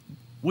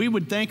 we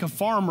would think a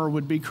farmer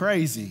would be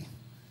crazy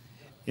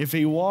if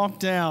he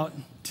walked out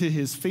to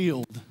his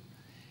field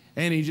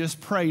and he just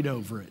prayed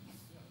over it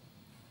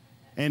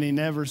and he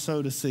never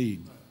sowed a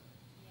seed.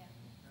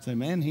 Say,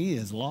 man, he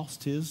has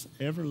lost his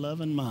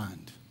ever-loving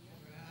mind.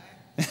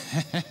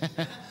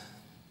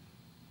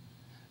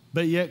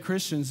 But yet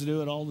Christians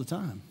do it all the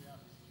time.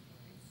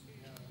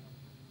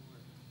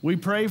 We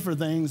pray for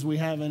things we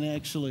haven't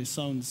actually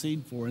sown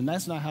seed for, and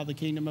that's not how the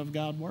kingdom of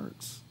God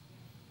works.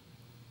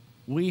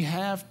 We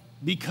have,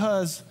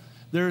 because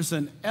there's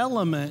an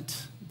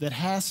element that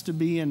has to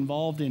be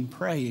involved in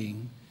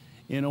praying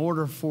in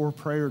order for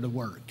prayer to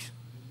work.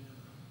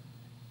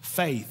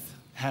 Faith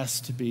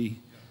has to be.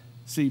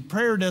 See,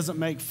 prayer doesn't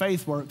make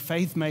faith work.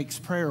 Faith makes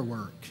prayer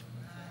work.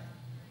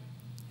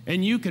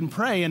 And you can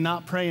pray and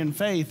not pray in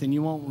faith, and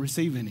you won't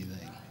receive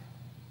anything.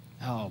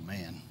 Oh,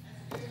 man.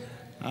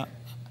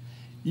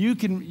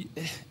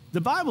 The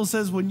Bible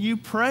says when you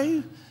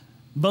pray,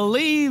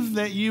 believe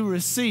that you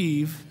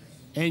receive,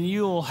 and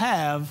you will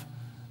have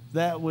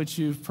that which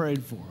you've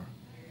prayed for.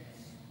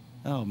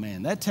 Oh,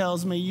 man, that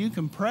tells me you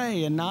can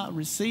pray and not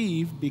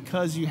receive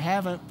because you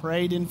haven't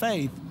prayed in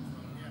faith.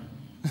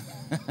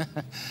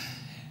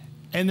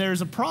 And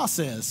there's a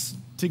process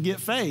to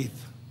get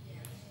faith.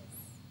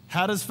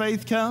 How does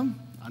faith come?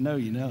 I know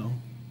you know.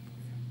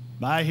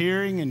 By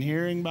hearing, and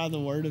hearing by the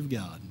word of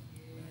God.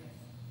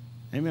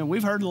 Amen.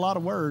 We've heard a lot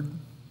of word.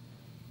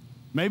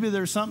 Maybe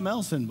there's something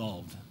else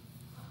involved.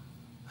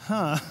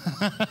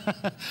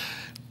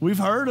 We've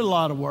heard a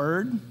lot of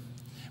word,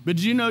 but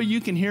do you know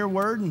you can hear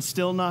word and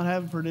still not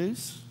have it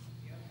produce?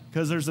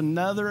 Because there's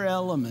another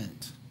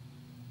element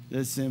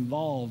that's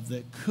involved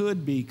that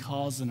could be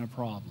causing a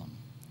problem.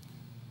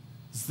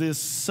 This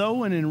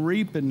sowing and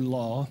reaping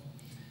law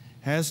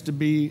has to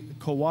be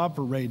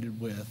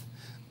cooperated with.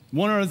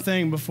 One other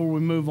thing before we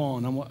move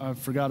on, I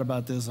forgot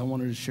about this, I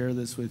wanted to share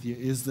this with you,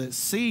 is that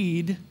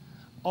seed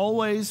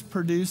always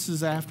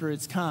produces after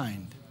its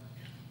kind.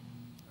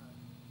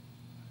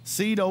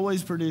 Seed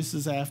always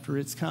produces after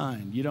its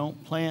kind. You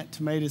don't plant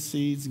tomato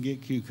seeds and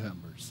get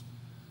cucumbers.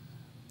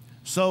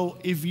 So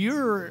if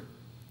you're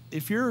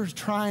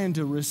trying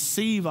to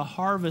receive a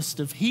harvest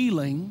of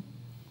healing,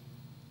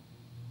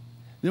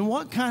 then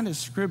what kind of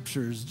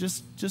scriptures,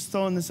 just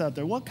throwing this out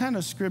there, what kind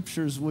of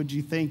scriptures would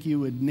you think you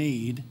would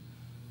need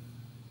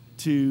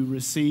to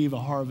receive a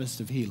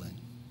harvest of healing?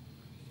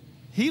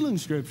 Healing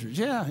scriptures,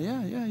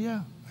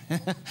 yeah.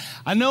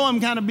 I know I'm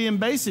kind of being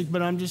basic,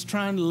 but I'm just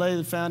trying to lay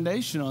the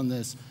foundation on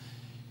this.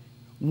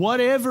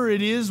 Whatever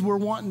it is we're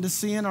wanting to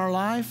see in our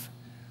life,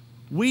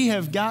 we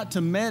have got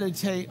to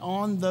meditate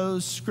on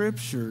those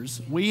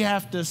scriptures. We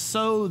have to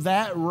sow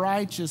that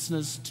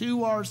righteousness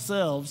to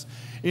ourselves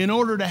in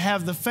order to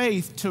have the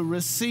faith to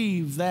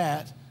receive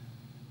that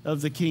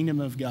of the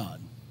kingdom of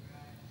God.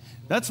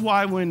 That's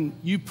why when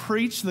you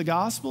preach the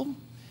gospel,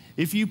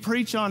 if you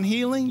preach on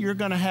healing, you're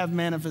going to have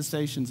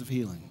manifestations of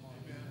healing.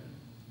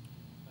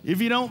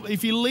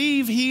 If you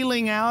leave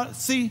healing out,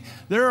 see,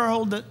 there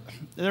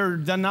are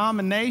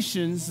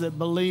denominations that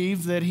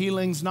believe that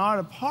healing's not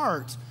a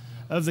part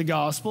of the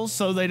gospel,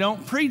 so they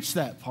don't preach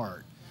that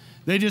part.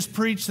 They just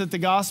preach that the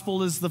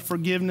gospel is the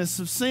forgiveness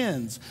of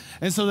sins.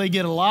 And so they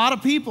get a lot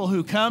of people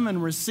who come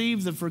and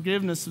receive the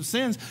forgiveness of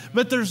sins,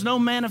 but there's no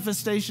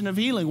manifestation of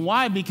healing.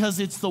 Why? Because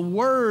it's the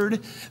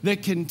word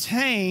that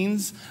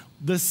contains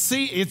the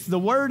seed. The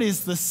word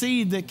is the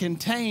seed that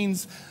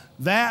contains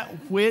that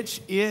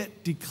which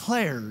it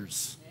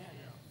declares.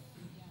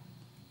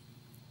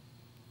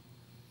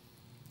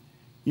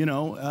 You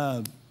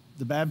know,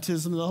 the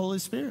baptism of the Holy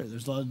Spirit.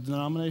 There's a lot of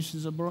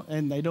denominations,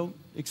 and they don't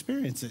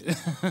experience it.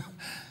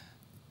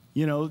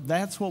 You know,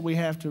 that's what we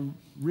have to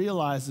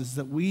realize, is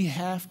that we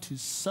have to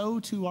sow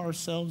to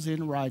ourselves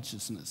in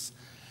righteousness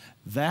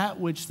that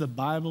which the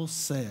Bible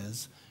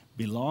says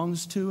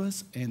belongs to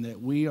us and that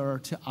we are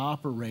to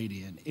operate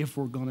in if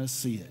we're going to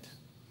see it.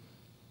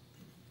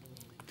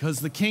 Because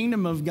the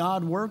kingdom of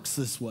God works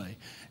this way.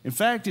 In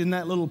fact, in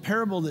that little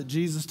parable that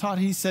Jesus taught,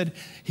 he said,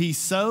 he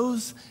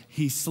sows,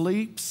 he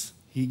sleeps,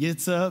 he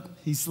gets up,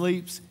 he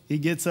sleeps, he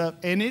gets up,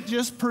 and it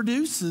just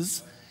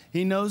produces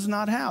he knows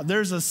not how.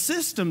 There's a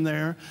system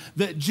there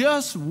that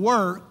just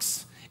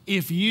works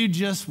if you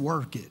just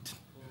work it.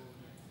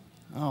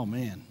 Oh,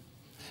 man.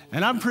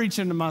 And I'm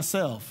preaching to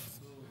myself.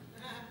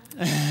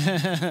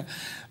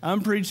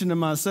 I'm preaching to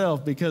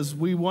myself because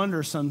we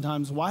wonder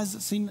sometimes, why does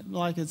it seem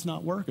like it's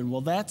not working?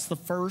 Well, that's the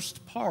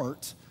first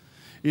part,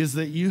 is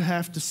that you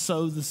have to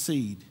sow the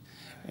seed.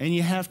 And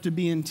you have to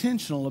be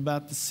intentional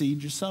about the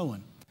seed you're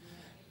sowing.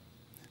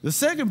 The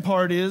second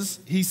part is,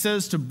 he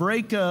says to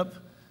break up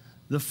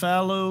the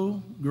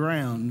fallow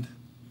ground.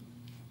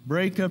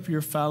 Break up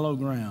your fallow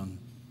ground.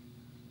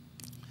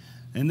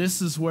 And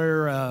this is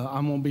where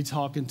I'm going to be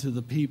talking to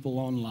the people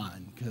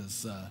online,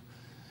 because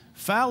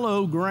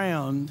fallow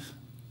ground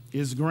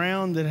is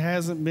ground that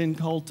hasn't been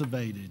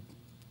cultivated.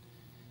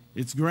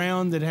 It's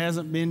ground that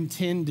hasn't been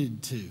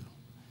tended to.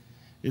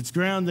 It's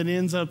ground that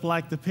ends up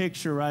like the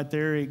picture right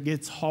there. It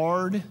gets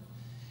hard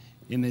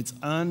and it's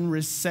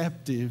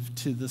unreceptive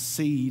to the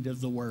seed of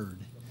the word.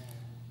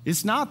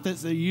 It's not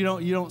that you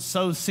don't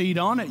sow seed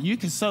on it. You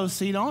can sow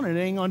seed on it.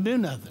 It ain't going to do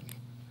nothing.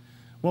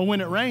 Well,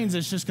 when it rains,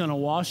 it's just going to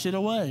wash it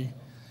away.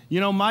 You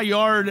know, my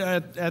yard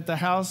at the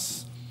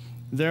house,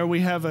 there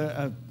we have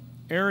a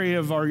area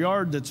of our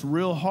yard that's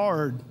real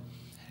hard.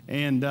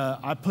 And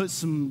I put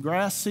some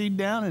grass seed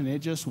down, and it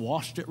just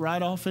washed it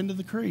right off into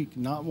the creek.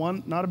 Not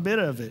a bit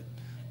of it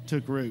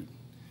took root.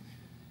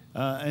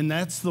 And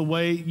that's the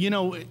way, you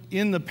know,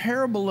 in the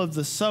parable of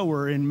the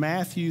sower in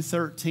Matthew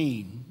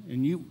 13,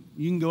 and you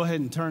can go ahead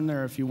and turn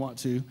there if you want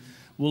to.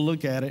 We'll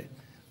look at it.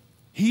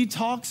 He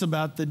talks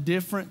about the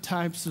different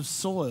types of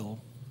soil.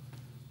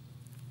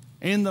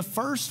 And the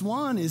first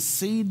one is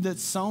seed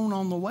that's sown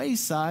on the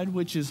wayside,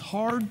 which is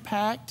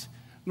hard-packed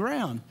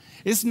ground.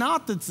 It's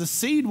not that the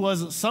seed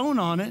wasn't sown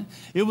on it.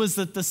 It was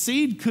that the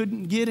seed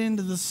couldn't get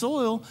into the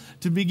soil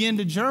to begin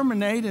to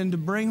germinate and to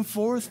bring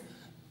forth.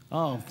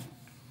 Oh,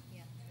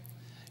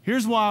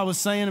 here's why I was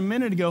saying a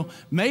minute ago,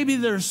 maybe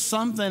there's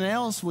something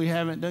else we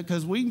haven't done,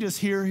 because we can just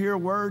hear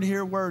word,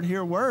 hear word,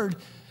 hear word.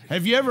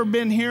 Have you ever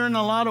been hearing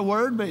a lot of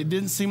word, but it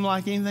didn't seem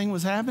like anything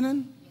was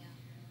happening? Yeah.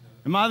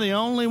 Am I the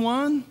only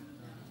one?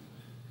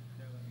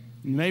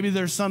 Maybe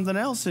there's something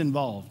else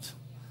involved.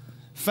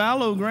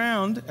 Fallow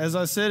ground, as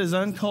I said, is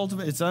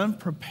uncultivated. It's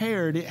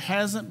unprepared. It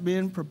hasn't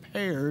been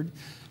prepared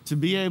to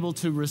be able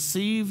to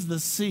receive the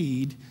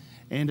seed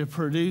and to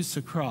produce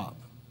a crop.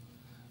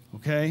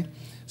 Okay?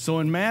 So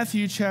in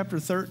Matthew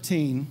chapter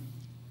 13,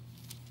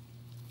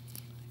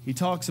 he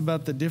talks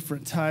about the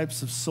different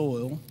types of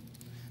soil,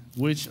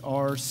 which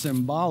are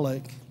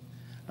symbolic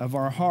of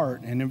our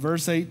heart. And in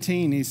verse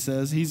 18, he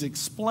says, he's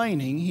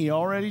explaining, he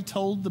already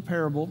told the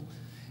parable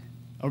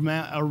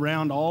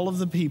around all of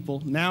the people.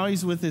 Now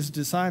he's with his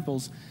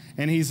disciples,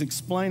 and he's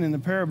explaining the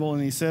parable,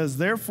 and he says,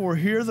 therefore,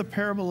 hear the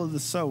parable of the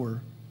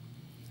sower.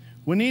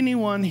 When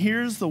anyone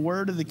hears the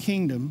word of the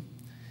kingdom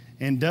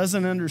and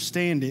doesn't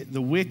understand it,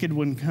 the wicked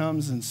one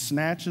comes and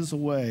snatches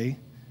away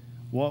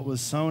what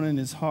was sown in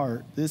his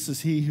heart. This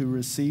is he who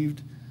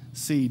received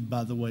seed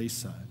by the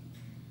wayside.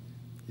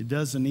 It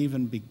doesn't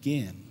even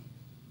begin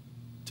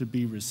to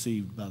be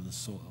received by the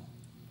soil.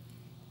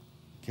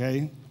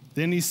 Okay?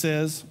 Then he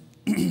says,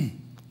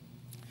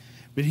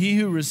 but he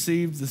who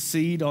received the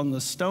seed on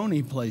the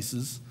stony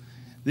places,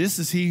 this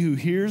is he who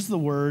hears the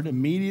word,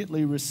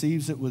 immediately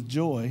receives it with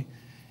joy,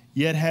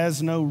 yet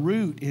has no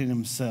root in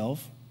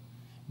himself,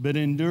 but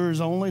endures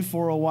only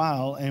for a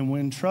while. And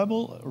when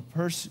trouble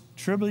or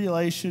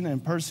tribulation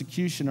and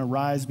persecution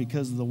arise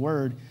because of the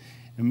word,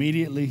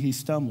 immediately he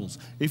stumbles.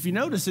 If you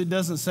notice, it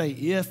doesn't say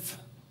if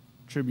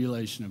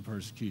tribulation and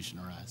persecution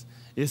arise.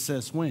 It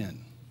says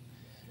when.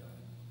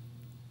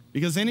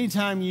 Because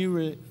anytime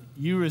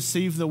you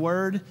receive the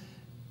word,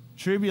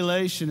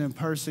 tribulation and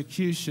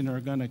persecution are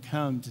going to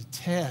come to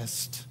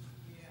test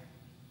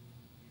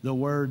the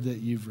word that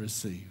you've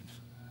received.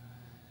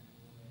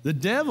 The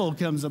devil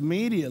comes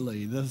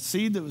immediately. The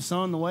seed that was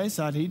sown on the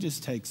wayside, he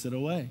just takes it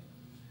away.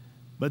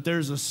 But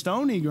there's a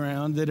stony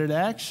ground that it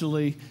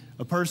actually,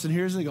 a person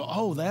hears it and go,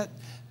 oh,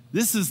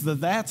 this is the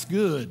that's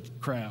good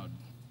crowd.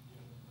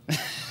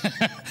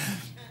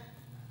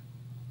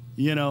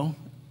 You know,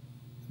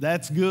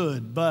 that's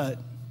good. But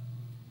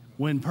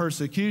when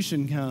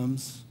persecution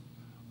comes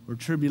or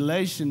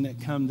tribulation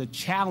that come to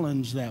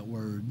challenge that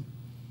word,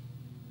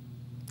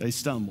 they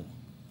stumble.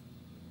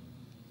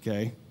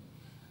 Okay?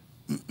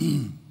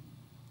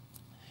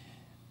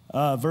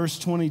 Verse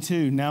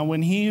 22, now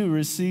when he who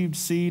received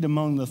seed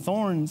among the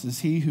thorns is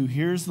he who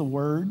hears the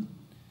word,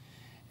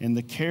 and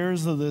the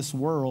cares of this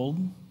world,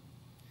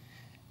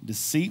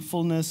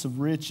 deceitfulness of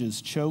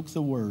riches choke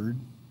the word,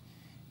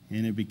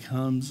 and it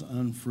becomes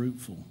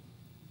unfruitful.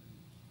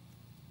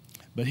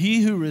 But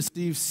he who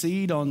receives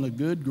seed on the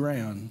good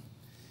ground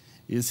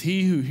is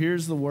he who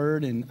hears the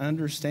word and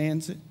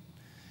understands it,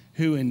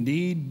 who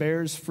indeed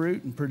bears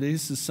fruit and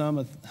produces some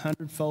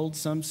 100-fold,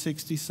 some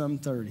 60, some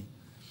 30.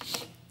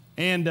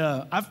 And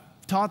I've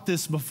taught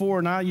this before,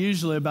 and I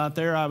usually about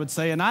there I would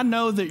say, and I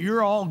know that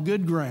you're all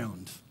good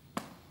ground.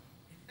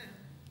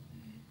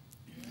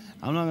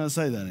 I'm not going to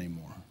say that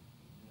anymore.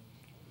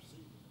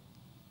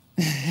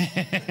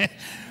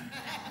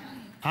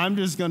 I'm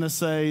just going to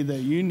say that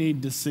you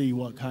need to see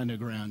what kind of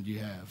ground you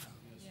have.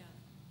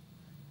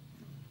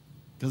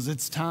 Because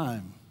it's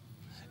time.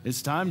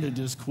 It's time to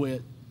just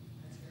quit.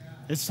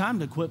 It's time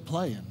to quit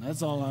playing.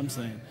 That's all I'm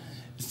saying.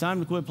 It's time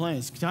to quit playing.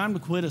 It's time to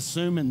quit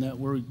assuming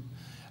that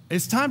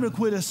it's time to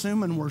quit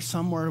assuming we're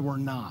somewhere we're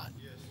not.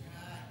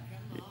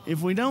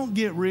 If we don't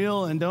get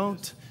real and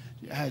don't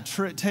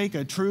take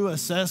a true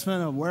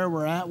assessment of where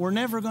we're at, we're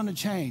never going to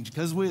change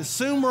because we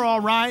assume we're all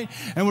right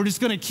and we're just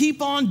going to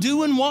keep on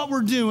doing what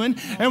we're doing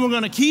and we're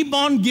going to keep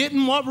on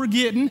getting what we're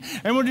getting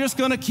and we're just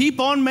going to keep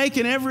on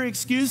making every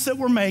excuse that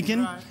we're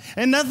making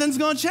and nothing's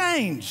going to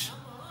change.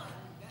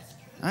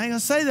 I ain't going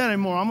to say that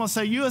anymore. I'm going to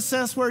say you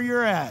assess where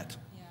you're at.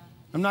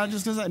 I'm not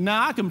just going to say,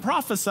 now I can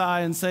prophesy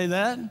and say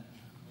that.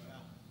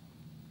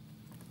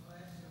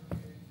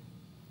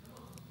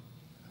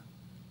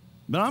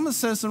 But I'm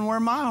assessing where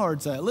my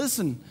heart's at.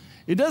 Listen,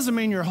 it doesn't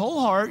mean your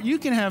whole heart. You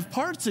can have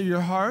parts of your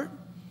heart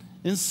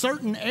in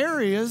certain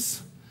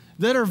areas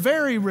that are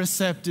very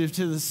receptive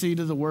to the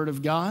seed of the Word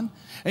of God.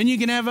 And you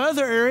can have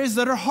other areas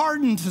that are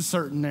hardened to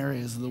certain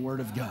areas of the Word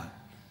of God.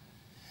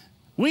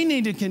 We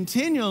need to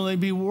continually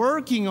be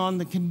working on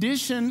the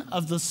condition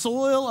of the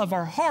soil of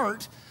our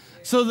heart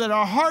so that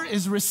our heart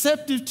is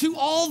receptive to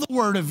all the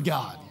Word of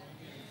God.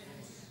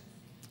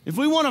 If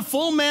we want a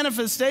full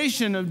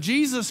manifestation of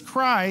Jesus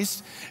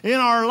Christ in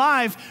our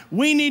life,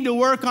 we need to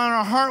work on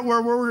our heart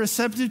where we're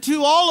receptive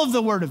to all of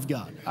the Word of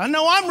God. I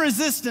know I'm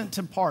resistant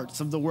to parts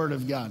of the Word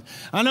of God.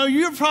 I know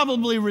you're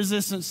probably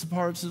resistant to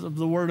parts of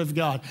the Word of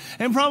God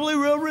and probably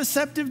real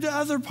receptive to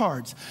other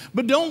parts.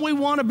 But don't we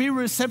want to be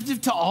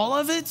receptive to all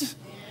of it?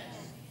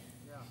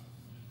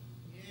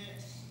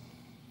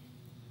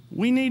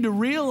 We need to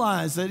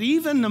realize that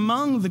even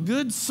among the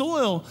good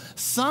soil,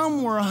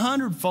 some were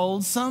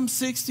 100-fold, some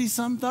 60,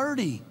 some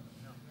 30.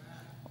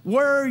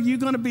 Where are you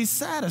going to be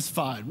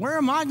satisfied? Where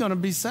am I going to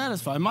be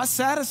satisfied? Am I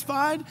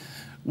satisfied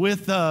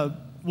with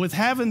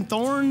having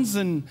thorns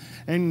and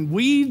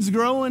weeds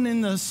growing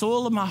in the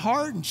soil of my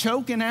heart and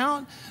choking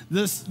out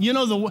this?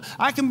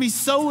 I can be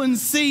sowing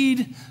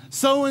seed,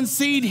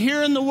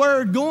 hearing the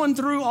Word, going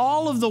through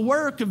all of the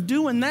work of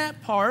doing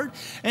that part,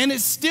 and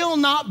it's still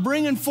not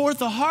bringing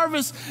forth a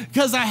harvest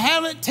because I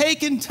haven't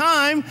taken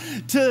time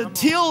to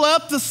till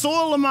up the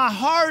soil of my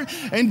heart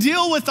and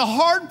deal with the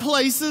hard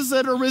places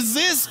that are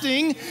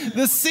resisting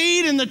the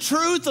seed and the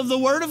truth of the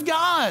Word of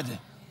God.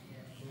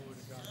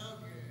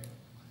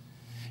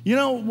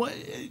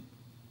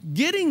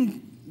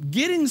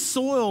 Getting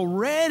soil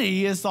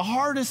ready is the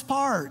hardest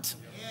part.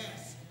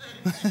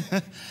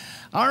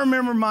 I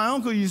remember my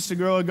uncle used to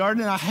grow a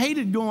garden, and I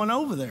hated going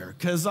over there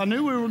because I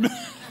knew we were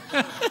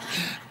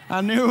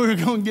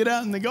going to get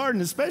out in the garden,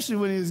 especially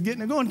when he was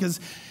getting it going, because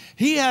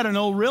he had an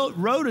old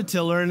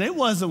rototiller, and it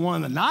wasn't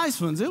one of the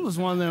nice ones. It was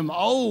one of them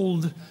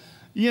old,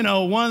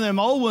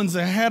 ones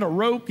that had a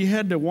rope. You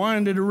had to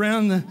wind it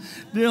around the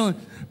deal,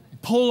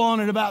 pull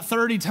on it about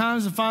 30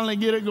 times to finally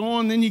get it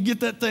going. Then you get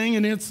that thing,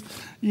 and it's,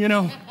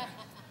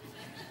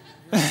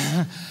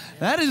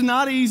 that is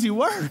not easy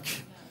work.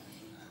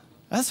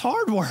 That's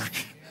hard work.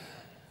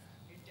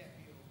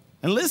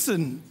 And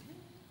listen,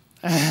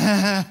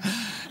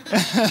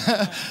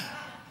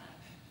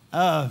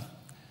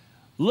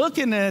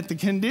 looking at the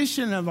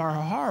condition of our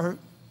heart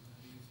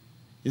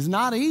is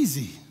not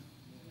easy.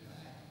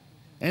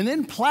 And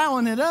then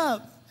plowing it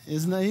up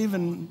is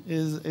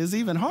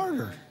even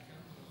harder.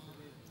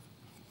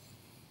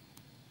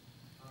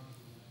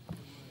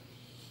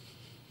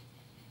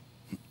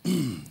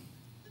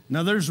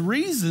 Now, there's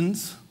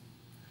reasons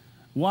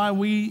why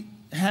we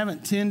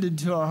haven't tended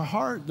to our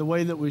heart the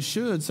way that we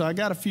should. So I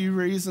got a few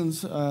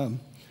reasons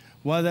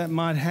why that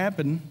might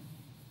happen.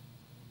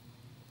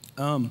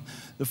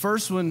 The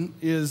first one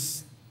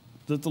is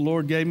that the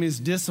Lord gave me is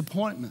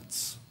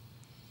disappointments.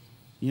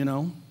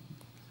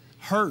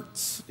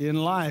 Hurts in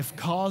life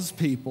cause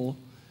people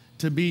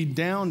to be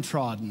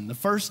downtrodden. The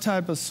first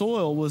type of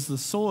soil was the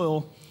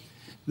soil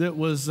that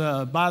was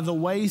by the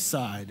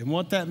wayside. And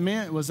what that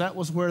meant was that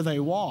was where they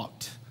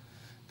walked.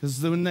 Because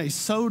when they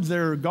sowed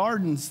their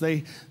gardens,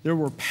 there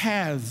were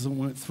paths that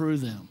went through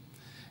them.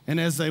 And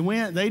as they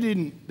went, they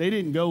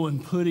didn't go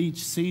and put each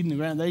seed in the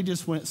ground. They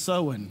just went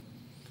sowing.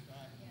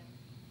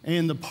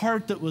 And the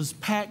part that was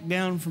packed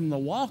down from the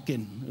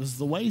walking was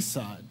the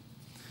wayside.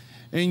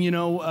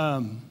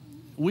 And,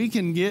 we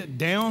can get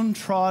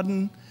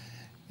downtrodden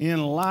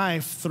in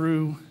life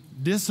through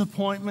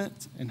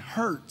disappointment and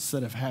hurts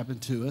that have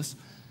happened to us.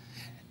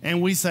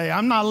 And we say,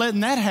 I'm not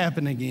letting that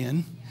happen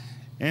again.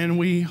 And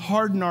we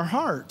harden our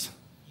heart.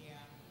 Yeah.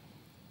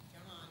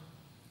 Come on.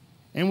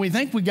 And we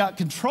think we got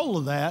control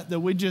of that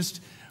we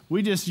just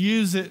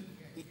use it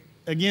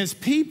against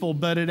people,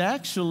 but it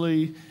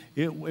actually,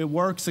 it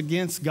works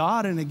against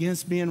God and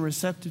against being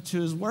receptive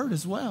to His Word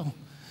as well.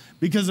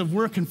 Because if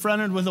we're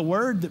confronted with a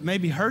word that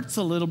maybe hurts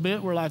a little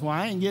bit, we're like, well,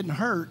 I ain't getting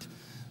hurt.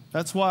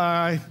 That's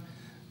why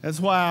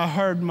I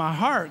harden my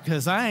heart,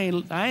 because I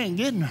ain't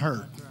getting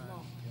hurt.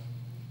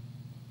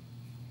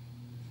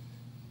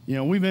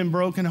 We've been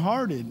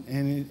brokenhearted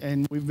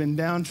and we've been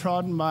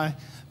downtrodden by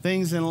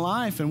things in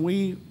life, and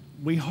we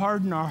we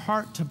harden our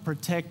heart to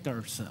protect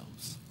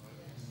ourselves.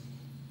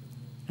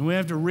 And we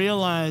have to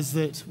realize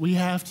that we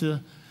have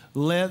to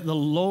let the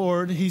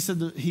Lord, he said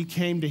that he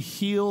came to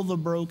heal the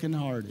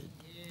brokenhearted.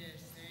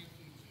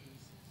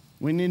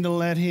 We need to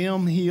let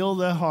him heal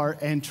the heart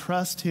and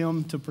trust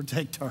him to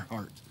protect our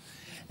heart.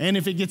 And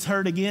if it gets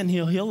hurt again,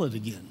 he'll heal it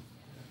again.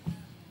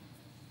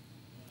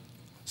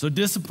 So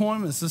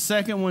disappointments. The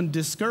second one,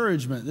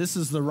 discouragement. This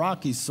is the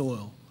rocky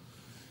soil.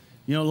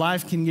 You know,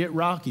 life can get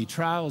rocky.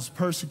 Trials,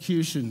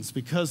 persecutions,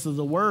 because of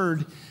the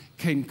word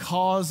can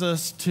cause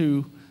us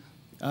to,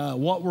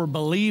 what we're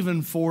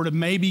believing for to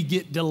maybe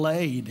get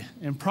delayed.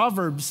 And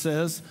Proverbs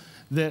says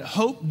that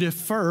hope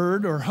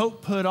deferred or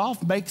hope put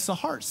off makes the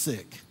heart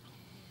sick.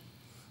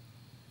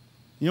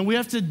 You know, we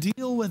have to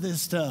deal with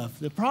this stuff.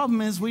 The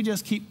problem is we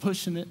just keep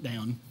pushing it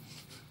down.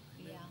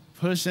 Yeah.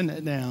 Pushing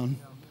it down.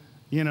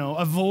 You know,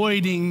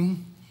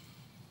 avoiding,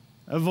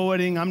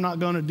 I'm not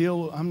going to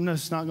deal, I'm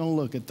just not going to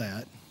look at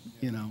that.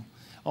 You know,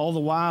 all the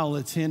while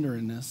it's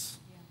hindering us.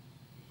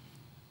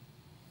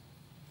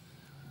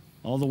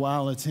 All the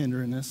while it's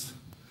hindering us.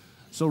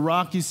 So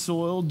rocky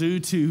soil due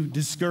to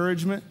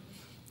discouragement.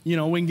 You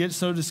know, we can get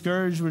so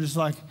discouraged, we're just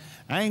like,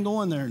 I ain't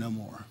going there no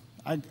more.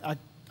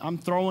 I'm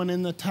throwing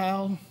in the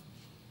towel.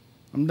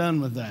 I'm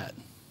done with that.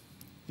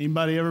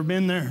 Anybody ever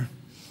been there?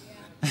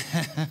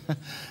 Yeah.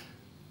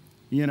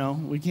 You know,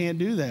 we can't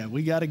do that.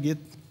 We got to get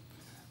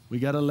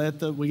with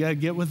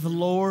the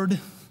Lord.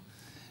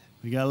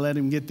 We got to let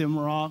him get them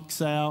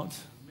rocks out.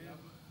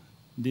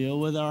 Deal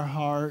with our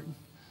heart.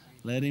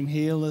 Let him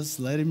heal us.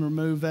 Let him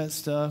remove that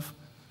stuff.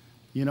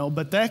 You know,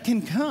 but that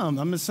can come.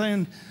 I'm just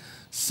saying,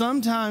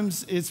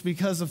 sometimes it's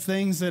because of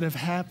things that have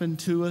happened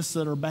to us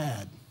that are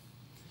bad,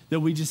 that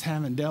we just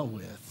haven't dealt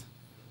with.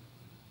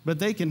 But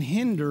they can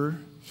hinder.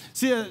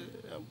 See,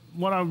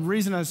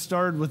 reason I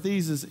started with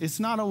these is it's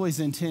not always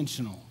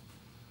intentional.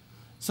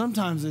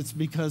 Sometimes it's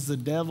because the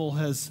devil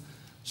has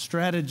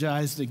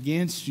strategized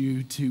against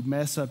you to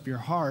mess up your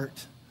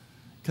heart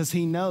because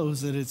he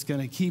knows that it's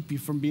going to keep you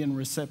from being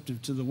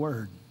receptive to the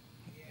word.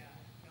 Yeah,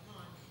 come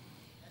on.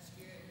 That's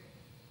good.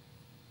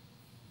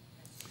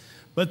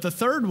 But the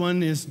third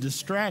one is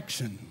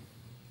distraction.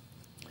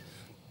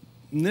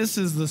 And this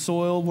is the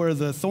soil where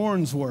the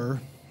thorns were.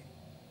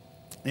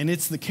 And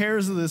it's the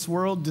cares of this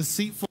world,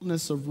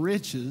 deceitfulness of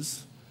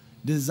riches,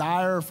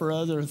 desire for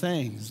other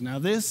things. Now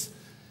this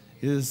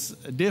is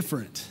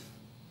different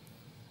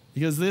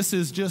because this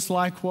is just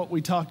like what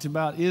we talked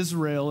about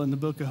Israel in the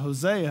book of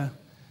Hosea.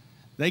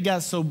 They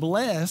got so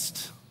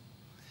blessed.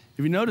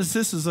 If you notice,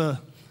 this is the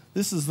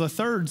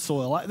third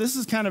soil. This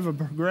is kind of a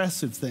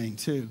progressive thing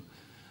too.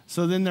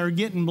 So then they're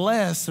getting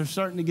blessed. They're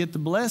starting to get the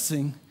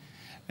blessing.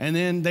 And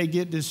then they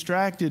get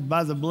distracted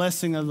by the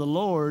blessing of the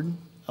Lord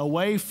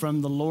away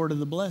from the Lord of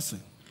the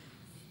blessing.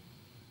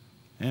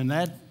 And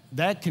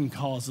that can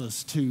cause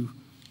us to,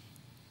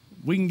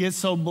 we can get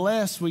so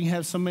blessed, we can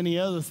have so many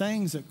other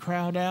things that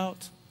crowd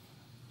out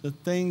the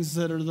things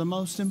that are the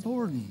most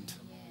important.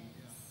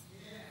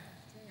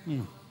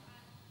 Hmm.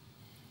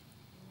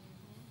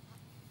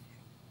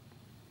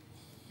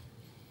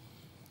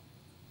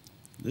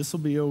 This will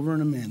be over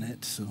in a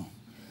minute, so.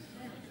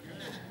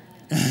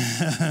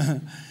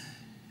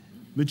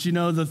 But you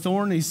know, the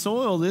thorny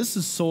soil, this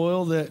is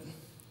soil that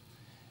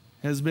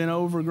has been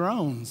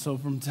overgrown. So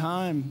from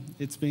time,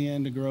 it's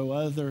began to grow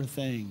other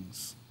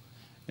things.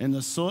 And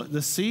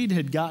the seed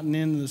had gotten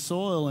into the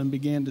soil and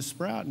began to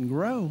sprout and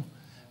grow,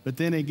 but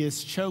then it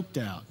gets choked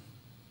out.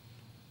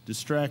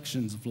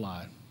 Distractions of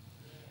life.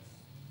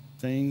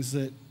 Things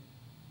that,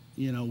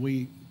 you know,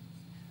 we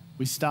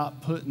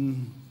stop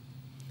putting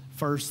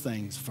first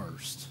things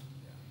first.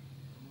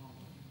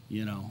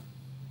 You know,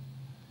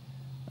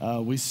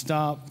 we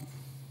stop.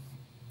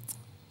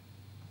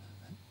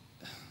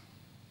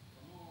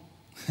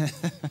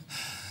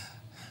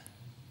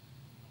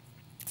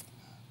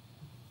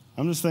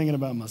 I'm just thinking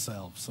about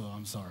myself, so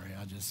I'm sorry.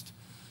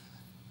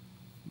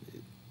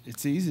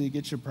 It's easy to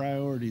get your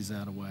priorities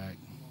out of whack.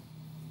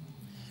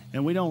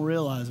 And we don't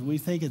realize, we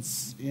think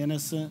it's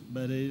innocent,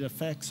 but it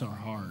affects our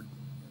heart.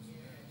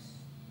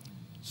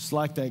 Just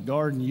like that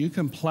garden, you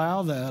can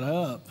plow that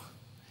up.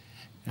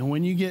 And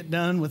when you get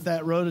done with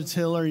that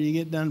rototiller, you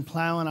get done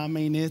plowing, I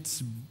mean,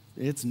 it's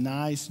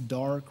nice,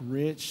 dark,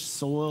 rich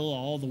soil,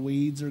 all the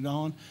weeds are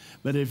gone.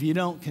 But if you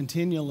don't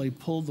continually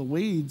pull the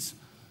weeds,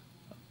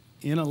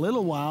 in a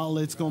little while,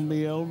 it's going to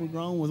be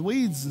overgrown with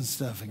weeds and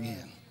stuff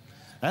again.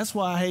 That's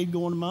why I hate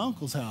going to my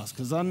uncle's house,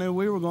 because I knew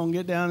we were going to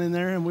get down in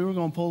there and we were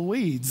going to pull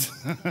weeds.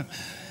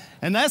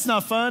 And that's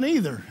not fun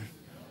either.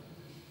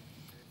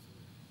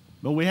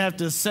 But we have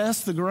to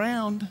assess the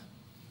ground,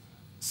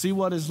 see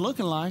what it's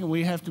looking like, and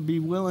we have to be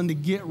willing to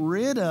get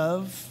rid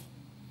of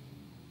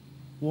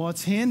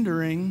what's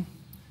hindering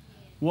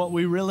what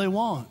we really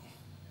want.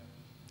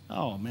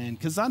 Oh, man,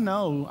 because I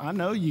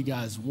know you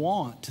guys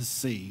want to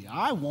see.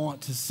 I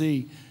want to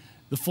see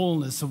the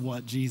fullness of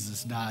what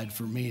Jesus died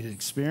for me to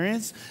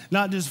experience,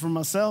 not just for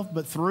myself,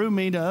 but through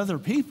me to other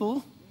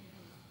people.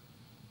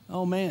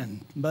 Oh,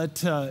 man,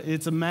 but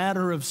it's a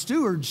matter of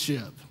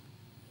stewardship.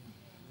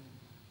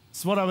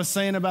 It's what I was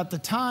saying about the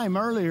time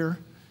earlier,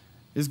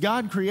 is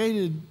God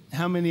created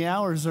how many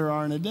hours there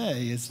are in a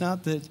day. It's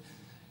not that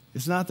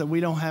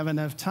we don't have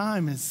enough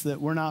time, it's that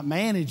we're not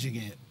managing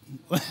it.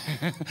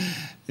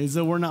 It's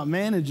that we're not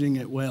managing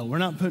it well. We're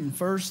not putting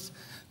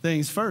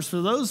things first.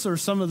 So those are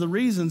some of the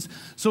reasons.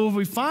 So if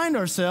we find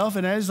ourselves,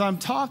 and as I'm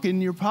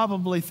talking, you're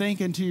probably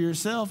thinking to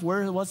yourself,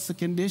 what's the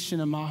condition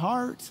of my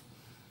heart?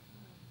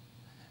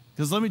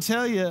 Because let me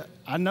tell you,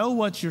 I know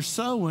what you're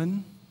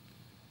sowing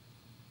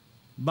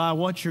by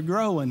what you're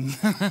growing.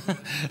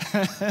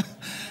 Let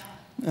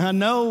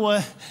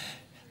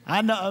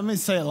me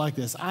say it like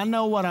this. I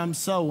know what I'm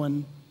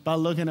sowing by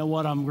looking at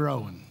what I'm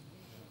growing,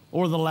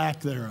 or the lack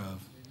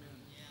thereof.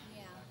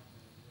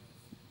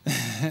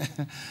 Yeah.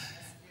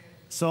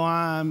 So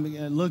I'm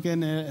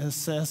looking at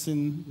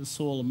assessing the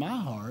soil of my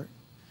heart,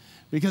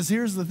 because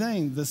here's the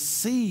thing, the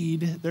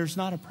seed, there's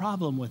not a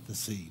problem with the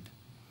seed.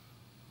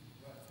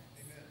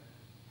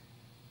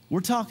 We're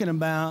talking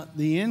about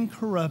the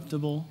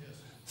incorruptible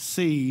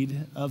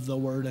seed of the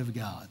Word of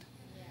God.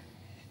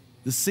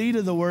 The seed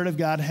of the Word of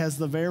God has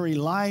the very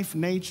life,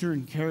 nature,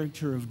 and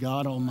character of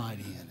God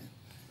Almighty in it.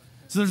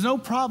 So there's no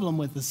problem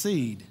with the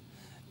seed.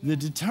 The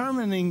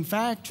determining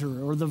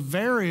factor, or the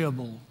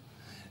variable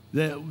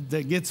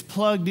that gets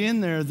plugged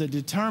in there that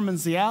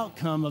determines the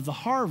outcome of the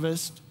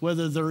harvest,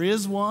 whether there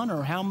is one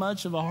or how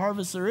much of a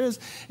harvest there is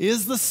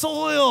the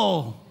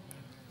soil.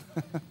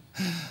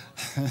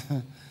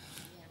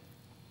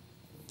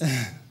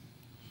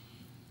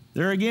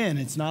 There again,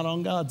 it's not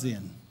on God's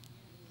end.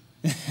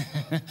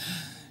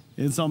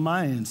 It's on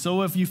my end.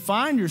 So if you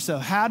find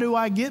yourself, how do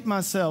I get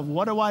myself?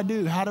 What do I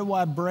do? How do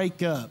I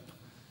break up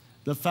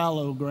the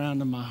fallow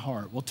ground of my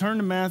heart? Well, turn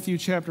to Matthew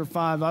chapter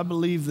 5. I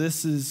believe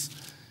this is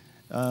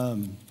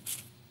the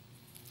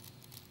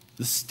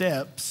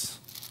steps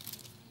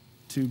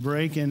to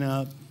breaking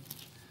up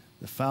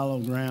the fallow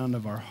ground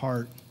of our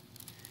heart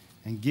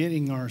and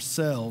getting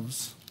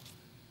ourselves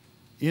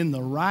in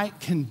the right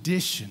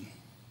condition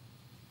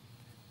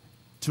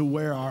to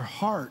where our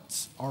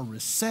hearts are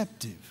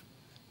receptive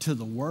to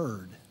the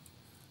Word,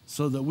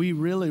 so that we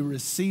really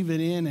receive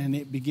it in and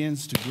it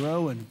begins to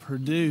grow and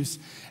produce,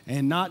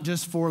 and not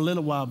just for a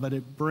little while, but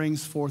it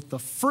brings forth the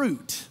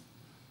fruit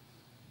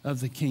of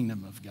the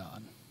kingdom of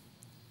God.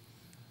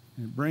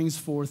 It brings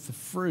forth the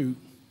fruit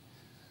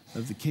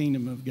of the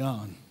kingdom of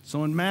God.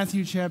 So in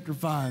Matthew chapter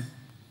 5,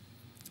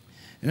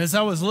 and as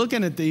I was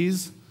looking at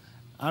these,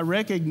 I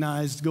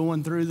recognized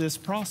going through this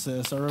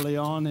process early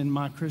on in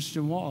my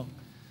Christian walk.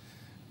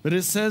 But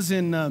it says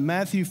in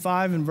Matthew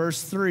 5 and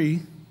verse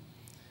 3,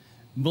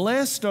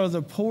 "Blessed are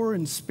the poor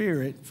in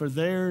spirit, for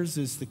theirs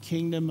is the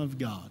kingdom of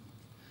God."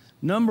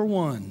 Number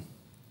one,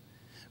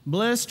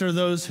 blessed are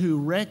those who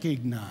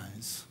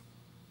recognize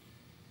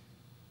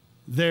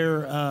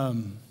their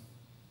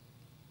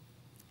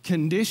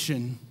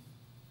condition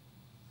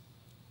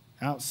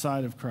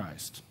outside of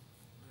Christ,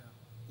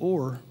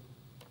 or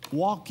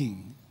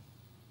walking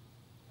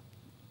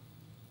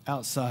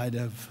outside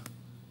of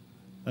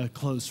a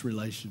close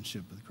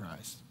relationship with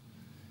Christ.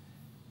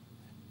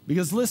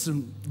 Because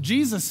listen,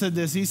 Jesus said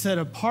this. He said,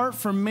 apart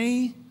from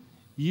me,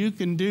 you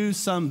can do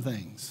some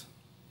things.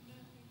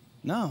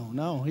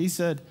 No. He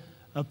said,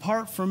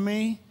 apart from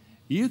me,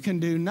 you can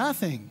do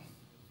nothing.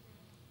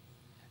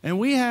 And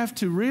we have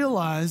to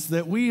realize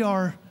that we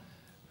have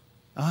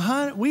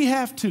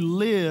to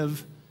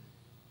live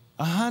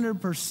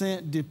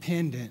 100%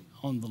 dependent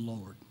on the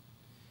Lord.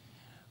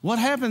 What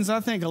happens,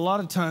 I think, a lot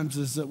of times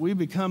is that we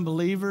become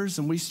believers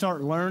and we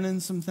start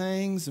learning some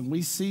things and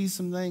we see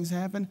some things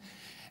happen,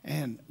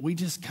 and we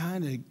just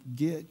kind of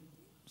get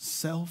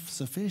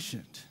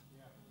self-sufficient.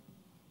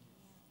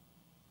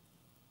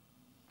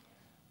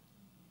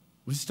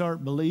 We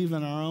start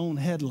believing our own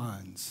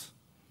headlines.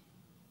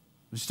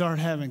 We start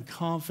having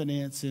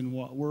confidence in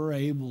what we're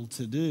able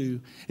to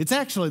do. It's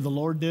actually the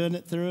Lord doing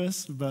it through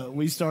us, but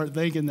we start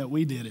thinking that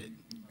we did it.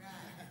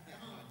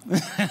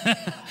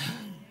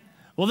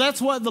 Well,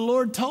 that's what the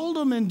Lord told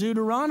them in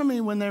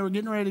Deuteronomy when they were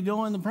getting ready to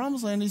go in the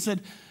promised land. He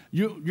said,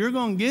 you're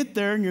going to get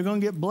there and you're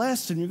going to get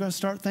blessed and you're going to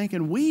start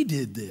thinking, we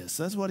did this.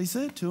 That's what he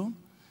said to them.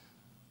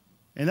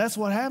 And that's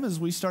what happens.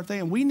 We start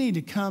thinking we need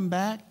to come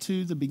back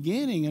to the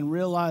beginning and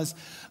realize,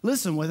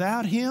 listen,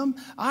 without him,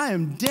 I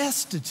am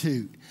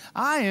destitute.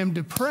 I am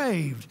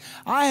depraved.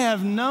 I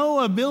have no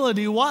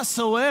ability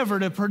whatsoever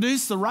to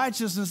produce the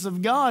righteousness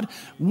of God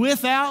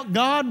without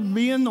God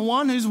being the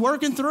one who's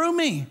working through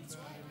me.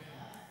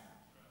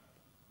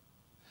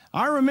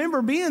 I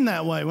remember being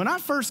that way. When I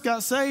first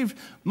got saved,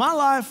 my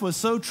life was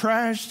so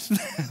trashed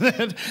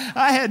that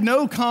I had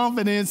no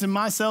confidence in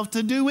myself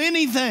to do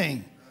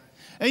anything.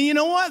 And you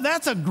know what?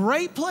 That's a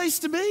great place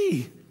to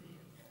be.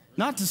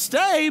 Not to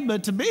stay,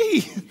 but to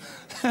be.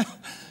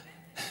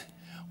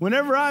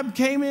 Whenever I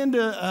came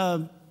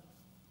into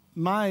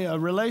my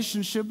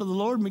relationship with the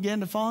Lord and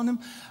began to follow him,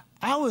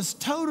 I was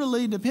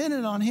totally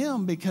dependent on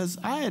him because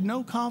I had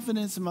no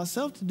confidence in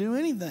myself to do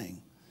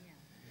anything.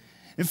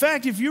 In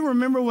fact, if you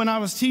remember when I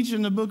was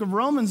teaching the book of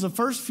Romans, the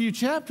first few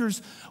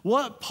chapters,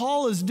 what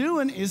Paul is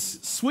doing is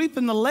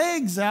sweeping the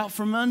legs out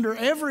from under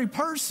every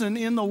person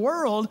in the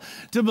world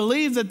to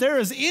believe that there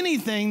is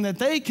anything that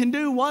they can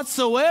do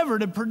whatsoever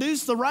to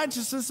produce the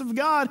righteousness of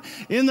God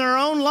in their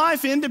own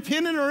life,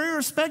 independent or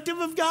irrespective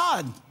of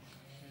God.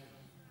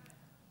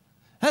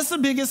 That's the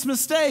biggest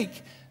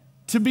mistake,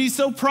 to be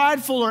so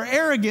prideful or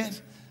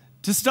arrogant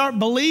to start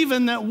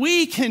believing that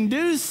we can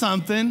do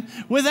something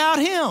without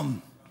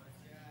Him.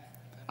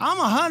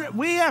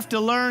 We have to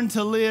learn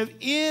to live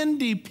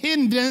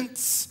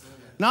independence,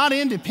 not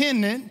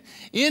independent,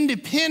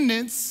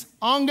 independence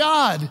on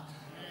God.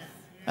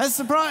 That's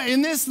the problem.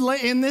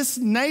 In this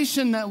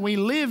nation that we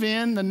live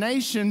in, the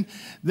nation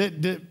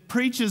that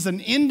preaches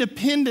an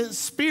independent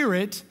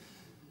spirit,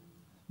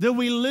 that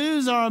we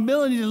lose our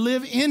ability to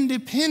live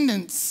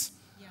independence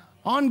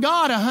on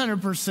God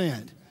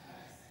 100%.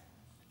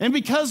 And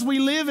because we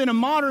live in a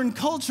modern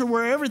culture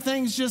where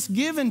everything's just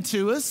given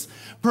to us,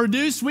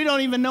 produced, we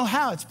don't even know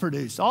how it's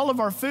produced. All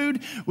of our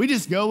food, we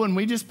just go and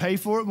we just pay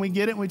for it and we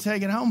get it and we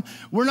take it home.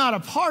 We're not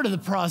a part of the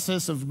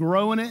process of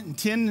growing it and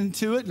tending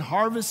to it and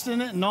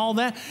harvesting it and all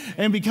that.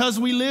 And because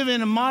we live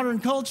in a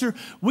modern culture,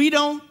 we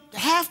don't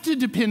have to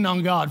depend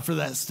on God for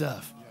that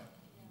stuff.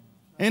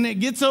 And it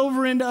gets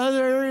over into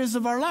other areas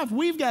of our life.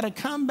 We've got to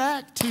come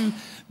back to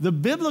the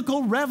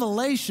biblical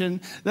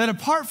revelation that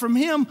apart from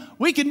Him,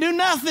 we can do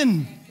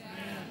nothing.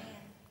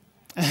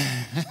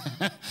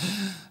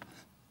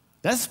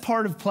 That's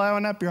part of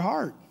plowing up your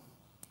heart.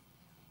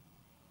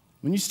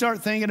 When you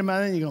start thinking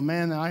about it, you go,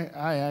 man,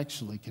 I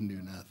actually can do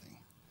nothing.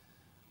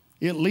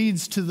 It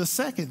leads to the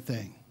second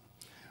thing,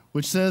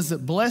 which says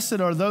that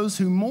blessed are those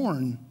who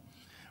mourn,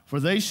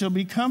 for they shall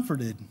be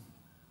comforted.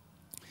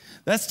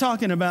 That's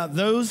talking about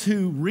those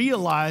who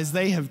realize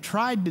they have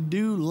tried to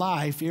do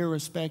life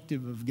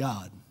irrespective of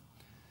God.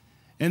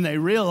 And they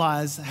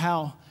realize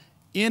how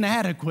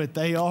inadequate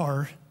they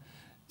are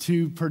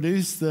to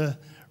produce the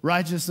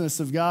righteousness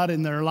of God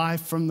in their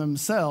life from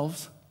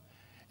themselves.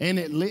 And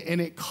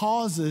it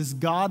causes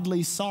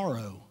godly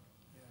sorrow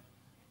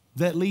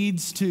that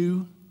leads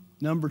to,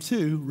 number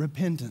 2,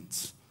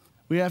 repentance.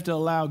 We have to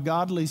allow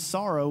godly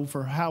sorrow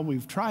for how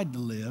we've tried to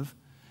live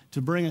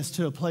to bring us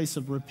to a place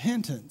of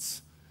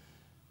repentance.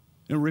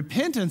 And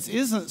repentance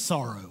isn't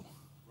sorrow.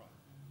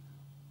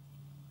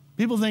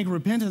 People think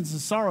repentance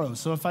is sorrow.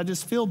 So if I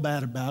just feel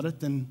bad about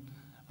it, then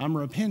I'm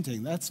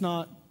repenting. That's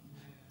not.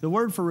 The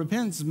word for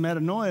repentance is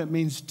metanoia. It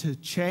means to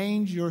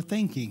change your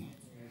thinking.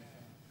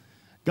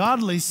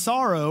 Godly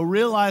sorrow,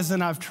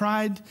 realizing I've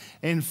tried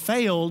and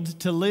failed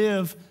to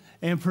live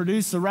and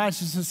produce the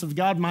righteousness of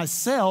God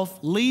myself,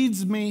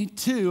 leads me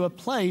to a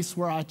place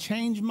where I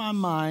change my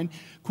mind,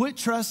 quit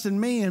trusting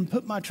me, and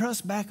put my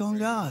trust back on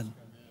God.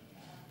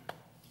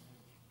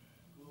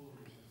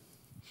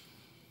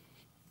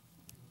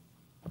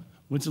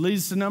 Which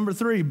leads to number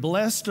 3,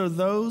 blessed are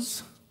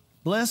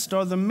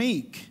the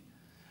meek,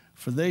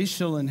 for they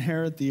shall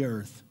inherit the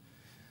earth.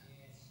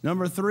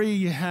 Number 3,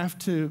 you have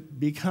to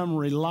become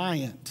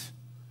reliant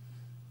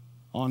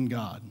on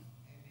God.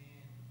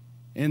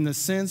 In the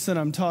sense that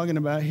I'm talking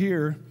about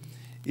here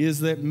is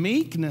that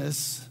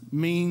meekness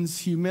means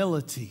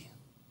humility.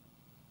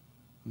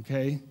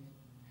 Okay?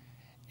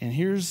 And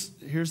here's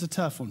a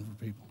tough one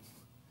for people.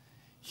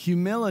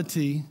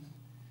 Humility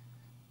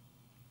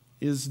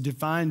is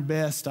defined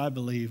best, I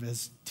believe,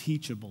 as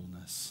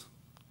teachableness.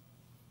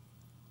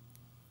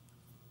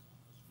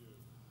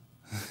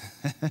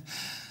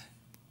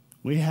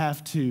 We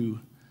have to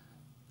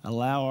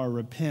allow our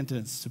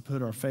repentance to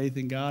put our faith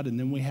in God, and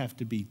then we have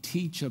to be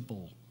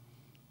teachable.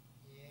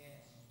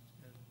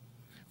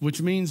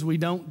 Which means we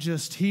don't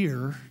just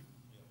hear,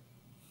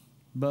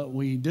 but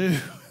we do.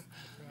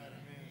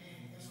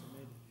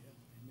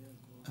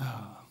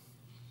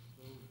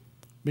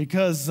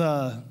 Because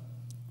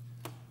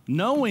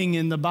knowing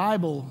in the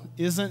Bible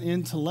isn't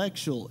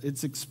intellectual,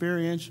 it's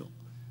experiential.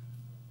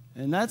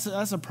 And that's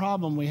a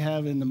problem we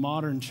have in the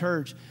modern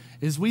church,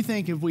 is we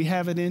think if we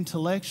have it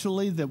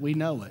intellectually that we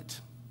know it.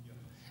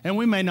 And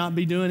we may not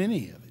be doing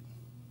any of it.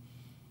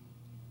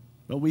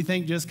 But we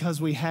think just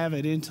because we have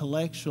it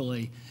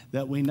intellectually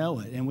that we know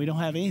it, and we don't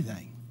have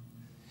anything.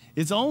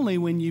 It's only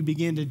when you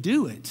begin to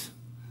do it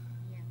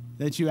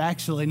that you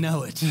actually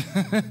know it.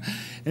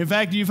 In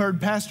fact, you've heard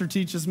Pastor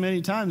teach us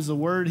many times,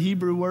 the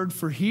Hebrew word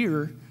for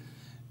hear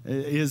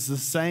is the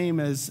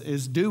same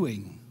as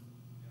doing.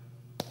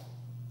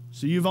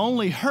 So you've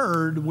only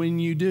heard when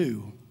you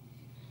do.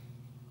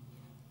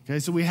 Okay,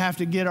 so we have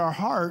to get our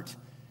heart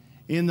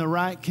in the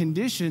right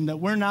condition that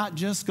we're not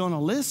just going to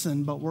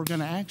listen, but we're going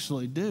to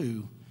actually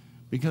do,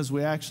 because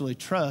we actually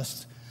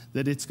trust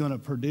that it's going to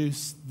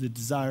produce the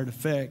desired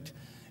effect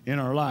in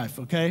our life.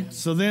 Okay,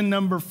 so then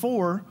number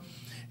 4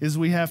 is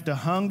we have to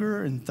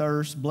hunger and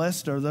thirst.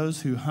 Blessed are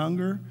those who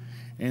hunger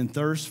and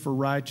thirst for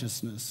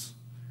righteousness,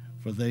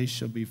 for they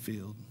shall be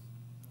filled.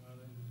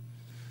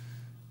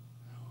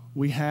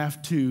 We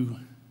have to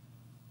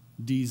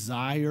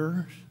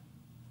desire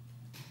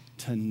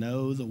to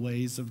know the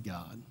ways of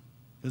God.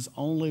 Because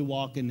only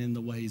walking in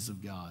the ways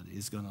of God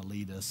is going to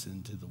lead us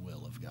into the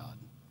will of God.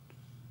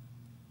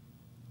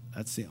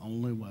 That's the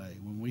only way.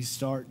 When we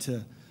start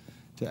to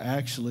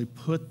actually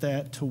put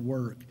that to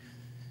work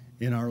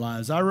in our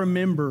lives. I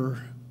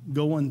remember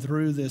going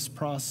through this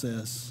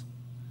process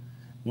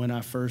when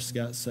I first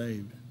got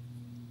saved.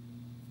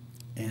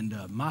 And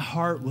my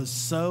heart was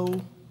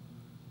so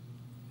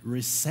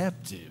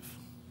receptive.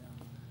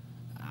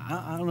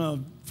 I don't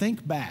know,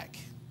 think back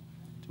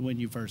to when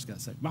you first got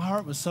saved. My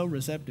heart was so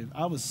receptive.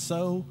 I was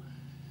so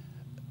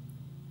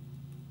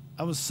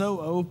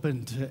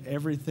open to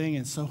everything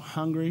and so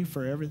hungry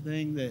for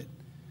everything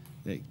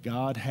that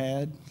God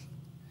had,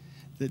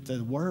 that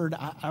the Word,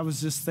 I was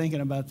just thinking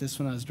about this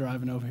when I was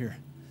driving over here.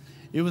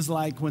 It was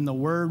like when the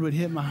Word would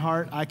hit my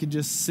heart, I could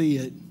just see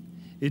it.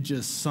 It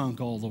just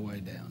sunk all the way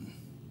down.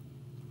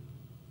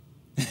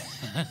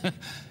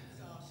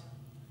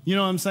 You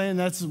know what I'm saying?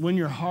 That's when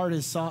your heart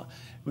is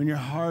when your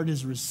heart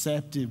is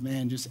receptive,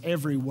 man, just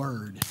every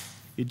word,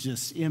 it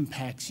just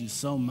impacts you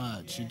so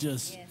much.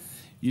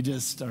 You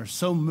just are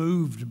so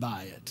moved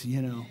by it,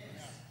 you know.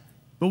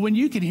 But when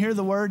you can hear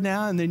the word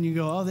now and then you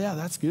go, oh, yeah,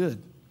 that's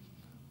good.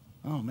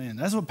 Oh, man,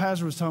 that's what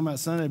Pastor was talking about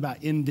Sunday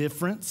about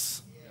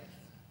indifference.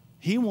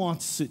 He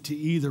wants it to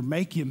either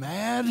make you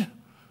mad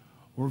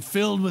or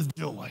filled with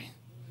joy.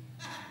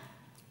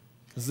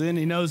 Because then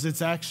he knows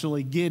it's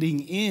actually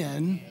getting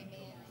in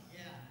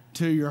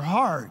to your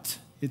heart.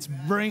 It's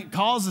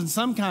causing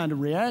some kind of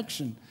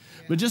reaction.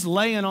 But just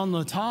laying on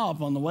the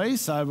top, on the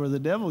wayside where the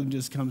devil can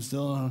just come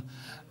still,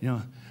 you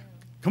know,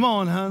 come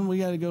on, hon, we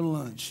got to go to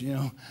lunch, you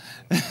know.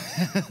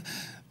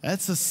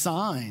 That's a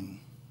sign.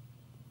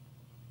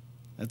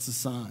 That's a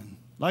sign.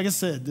 Like I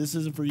said, this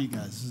isn't for you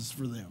guys. This is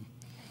for them.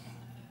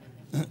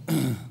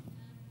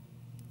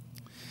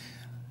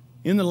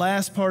 In the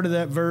last part of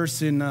that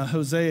verse in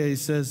Hosea, he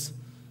says,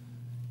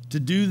 to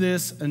do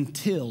this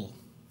until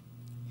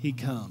he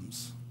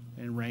comes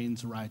and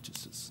reigns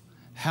righteousness.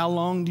 How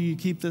long do you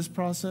keep this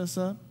process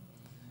up?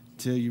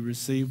 Till you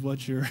receive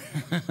what you're...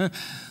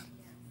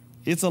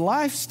 It's a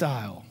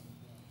lifestyle.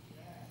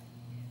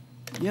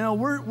 You know,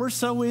 we're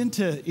so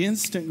into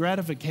instant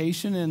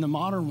gratification in the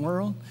modern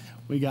world.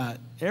 We got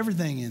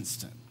everything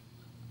instant.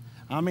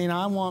 I mean,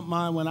 I want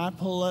when I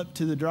pull up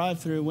to the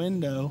drive-through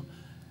window,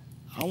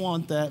 I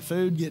want that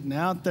food getting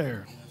out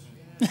there.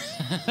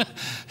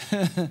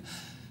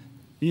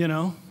 You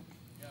know?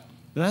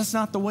 But that's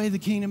not the way the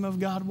kingdom of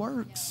God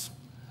works.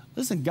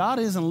 Listen, God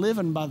isn't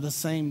living by the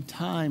same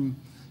time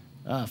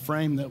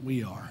frame that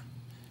we are.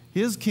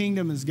 His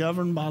kingdom is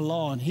governed by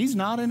law, and he's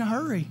not in a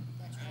hurry.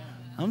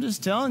 I'm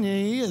just telling you,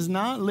 he is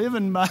not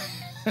living by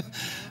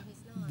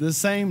the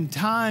same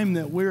time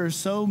that we're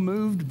so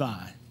moved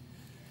by.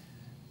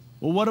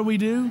 Well, what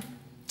do?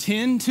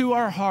 Tend to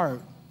our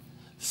heart,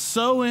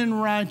 sow in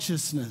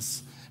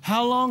righteousness.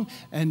 How long?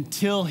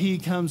 Until he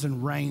comes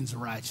and rains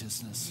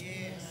righteousness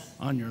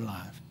on your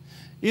life.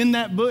 In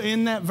that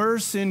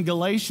verse in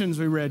Galatians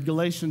we read,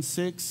 Galatians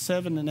 6,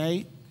 7, and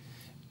 8,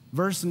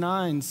 verse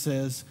 9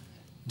 says,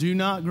 do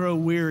not grow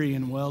weary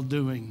in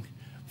well-doing,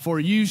 for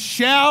you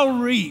shall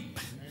reap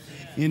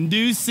in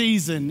due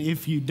season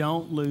if you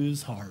don't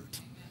lose heart.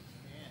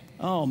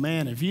 Oh,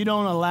 man, if you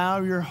don't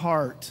allow your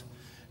heart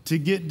to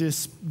get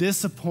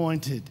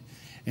disappointed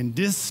and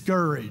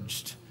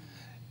discouraged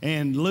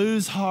and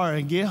lose heart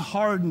and get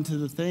hardened to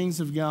the things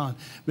of God,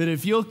 but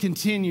if you'll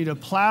continue to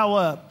plow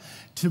up,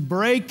 to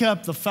break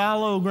up the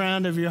fallow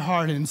ground of your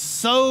heart and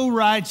sow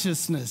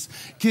righteousness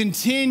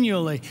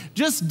continually,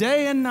 just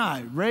day and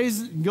night,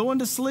 going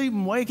to sleep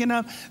and waking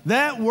up,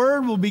 that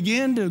word will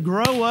begin to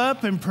grow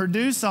up and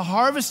produce a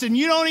harvest, and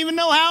you don't even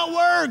know how it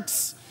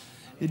works.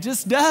 It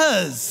just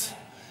does.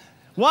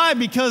 Why?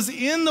 Because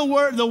in the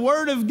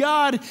Word of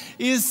God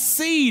is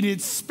seed.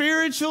 It's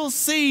spiritual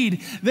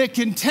seed that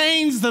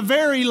contains the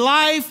very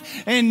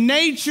life and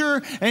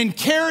nature and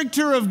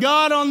character of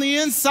God on the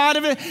inside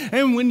of it.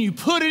 And when you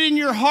put it in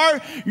your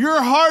heart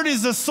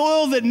is a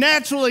soil that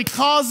naturally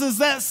causes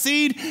that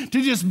seed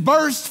to just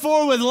burst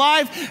forth with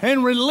life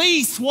and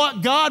release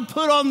what God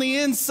put on the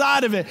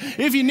inside of it.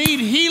 If you need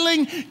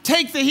healing,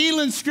 take the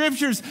healing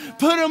scriptures,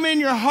 put them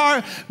in your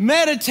heart,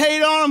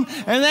 meditate on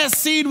them, and that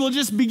seed will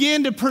just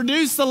begin to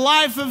produce the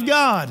life of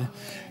God.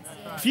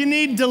 If you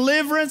need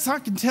deliverance, I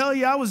can tell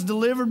you I was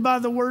delivered by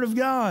the Word of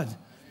God.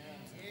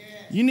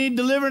 You need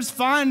deliverance,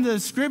 find the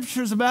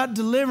scriptures about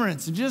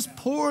deliverance and just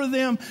pour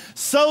them,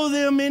 sow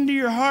them into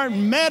your heart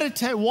and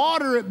meditate,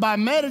 water it by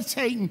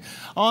meditating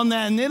on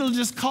that, and it'll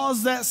just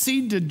cause that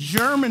seed to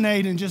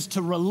germinate and just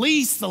to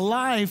release the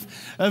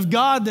life of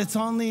God that's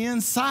on the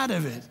inside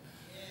of it.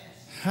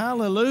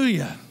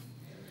 Hallelujah.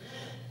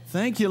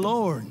 Thank you,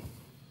 Lord.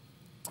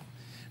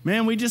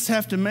 Man, we just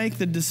have to make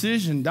the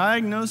decision,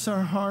 diagnose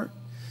our heart,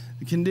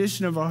 the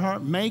condition of our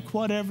heart, make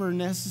whatever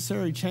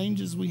necessary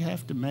changes we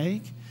have to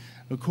make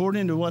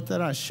according to what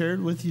that I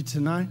shared with you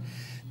tonight.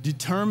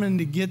 Determined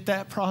to get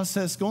that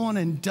process going,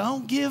 and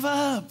don't give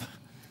up.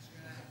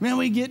 Man,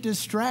 we get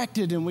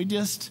distracted and we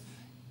just,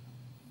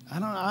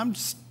 I'm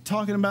just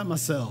talking about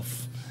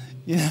myself.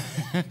 Yeah.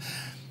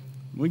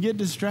 We get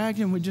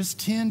distracted and we just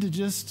tend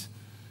to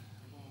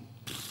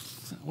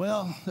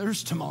well,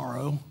 there's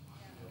tomorrow.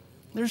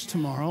 There's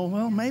tomorrow.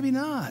 Well, maybe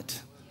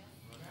not.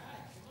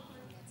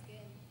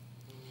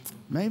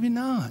 Maybe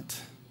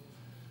not.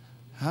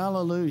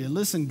 Hallelujah.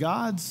 Listen,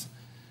 God's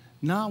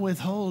not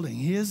withholding.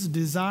 His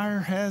desire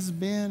has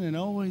been and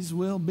always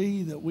will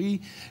be that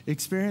we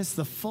experience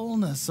the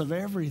fullness of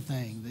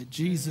everything that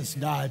Jesus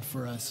died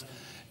for us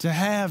to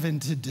have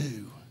and to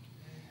do.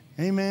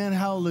 Amen.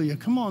 Hallelujah.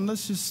 Come on,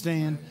 let's just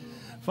stand.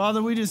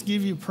 Father, we just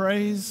give you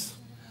praise.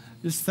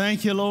 Just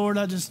thank you, Lord.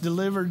 I just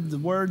delivered the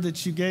word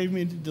that you gave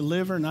me to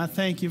deliver, and I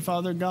thank you,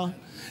 Father God,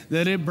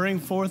 that it bring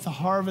forth a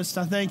harvest.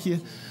 I thank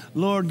you,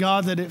 Lord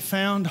God, that it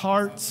found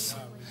hearts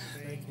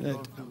that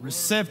are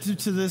receptive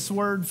to this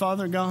word,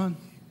 Father God.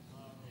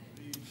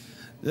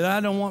 That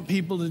I don't want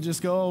people to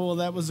just go, oh, well,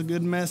 that was a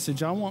good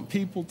message. I want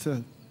people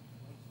to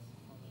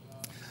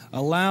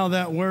allow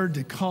that word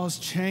to cause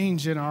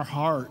change in our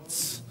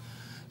hearts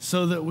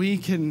so that we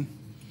can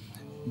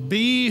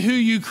be who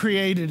you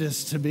created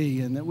us to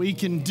be, and that we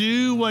can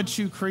do what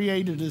you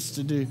created us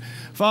to do.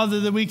 Father,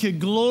 that we could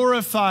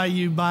glorify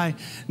you by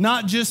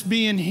not just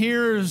being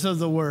hearers of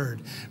the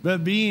word,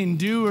 but being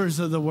doers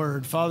of the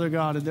word, Father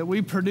God, and that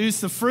we produce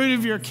the fruit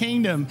of your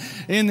kingdom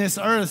in this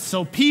earth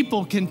so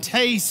people can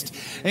taste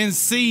and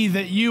see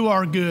that you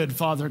are good,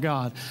 Father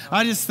God.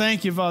 I just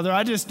thank you, Father.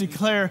 I just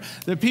declare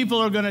that people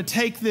are going to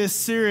take this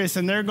serious,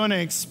 and they're going to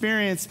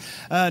experience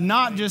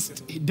not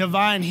just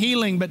divine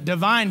healing, but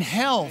divine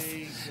health.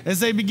 As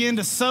they begin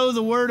to sow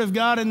the word of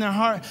God in their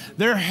heart,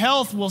 their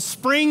health will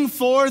spring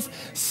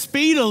forth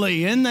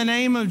speedily in the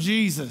name of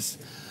Jesus.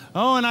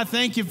 Oh, and I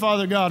thank you,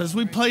 Father God, as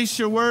we place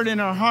your word in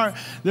our heart,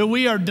 that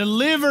we are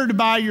delivered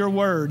by your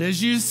word.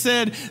 As you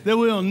said, that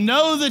we will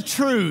know the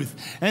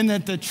truth, and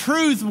that the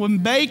truth will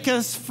make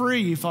us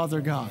free,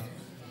 Father God.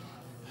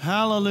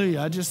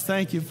 Hallelujah. I just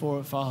thank you for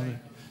it, Father.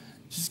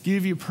 Just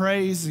give you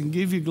praise and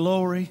give you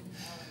glory.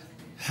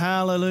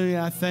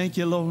 Hallelujah. I thank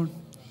you, Lord.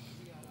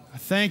 I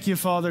thank you,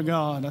 Father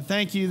God. I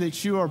thank you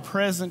that you are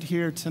present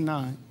here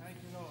tonight.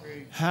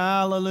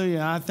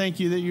 Hallelujah. I thank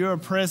you that you are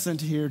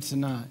present here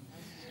tonight,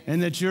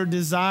 and that you're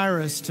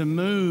desirous to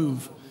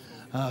move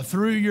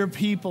through your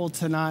people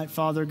tonight,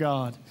 Father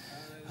God,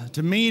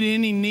 to meet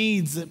any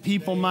needs that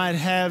people might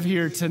have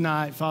here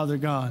tonight, Father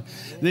God.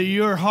 That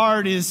your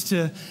heart is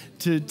to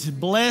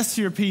bless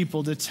your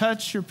people, to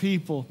touch your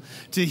people,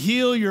 to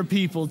heal your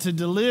people, to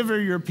deliver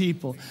your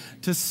people,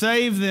 to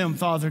save them,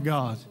 Father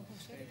God.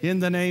 In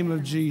the name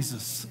of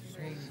Jesus.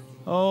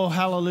 Oh,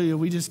 hallelujah.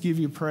 We just give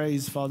you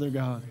praise, Father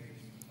God.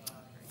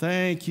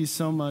 Thank you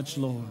so much,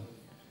 Lord.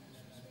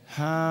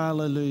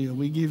 Hallelujah.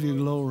 We give you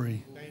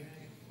glory.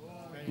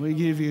 We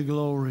give you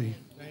glory.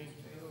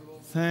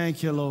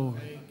 Thank you,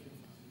 Lord.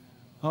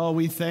 Oh,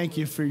 we thank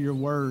you for your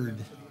word.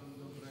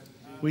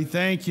 We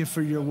thank you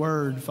for your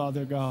word,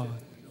 Father God.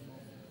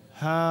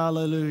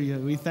 Hallelujah.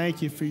 We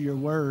thank you for your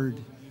word,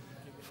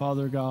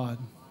 Father God.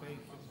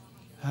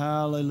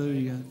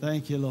 Hallelujah.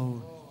 Thank you,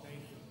 Lord.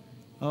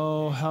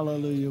 Oh,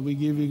 hallelujah. We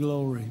give you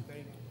glory.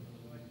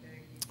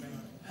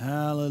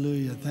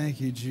 Hallelujah. Thank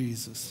you,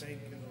 Jesus.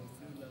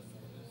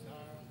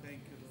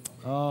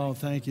 Oh,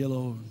 thank you,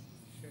 Lord.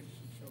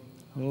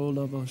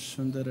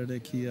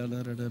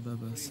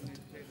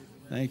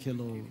 Thank you,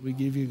 Lord. We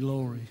give you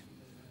glory.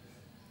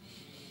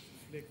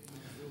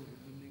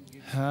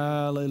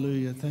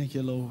 Hallelujah. Thank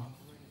you, Lord.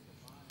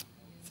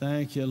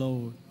 Thank you,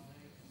 Lord.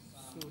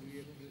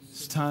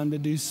 It's time to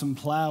do some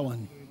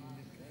plowing.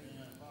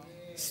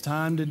 It's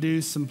time to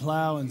do some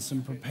plowing,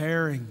 some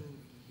preparing.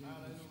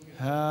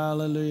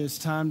 Hallelujah. It's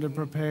time to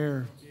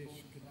prepare.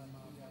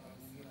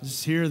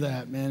 Just hear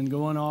that, man,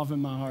 going off in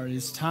my heart.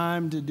 It's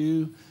time to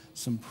do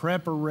some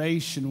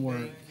preparation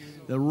work,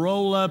 the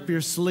roll up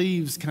your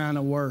sleeves kind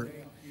of work,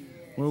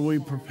 where we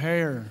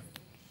prepare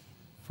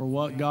for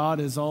what God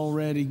has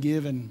already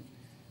given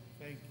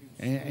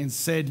and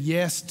said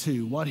yes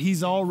to, what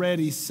he's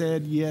already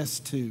said yes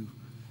to.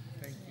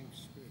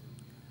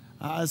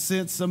 I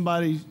sense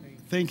somebody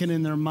thinking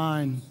in their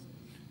mind,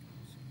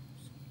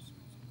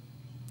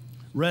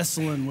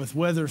 wrestling with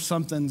whether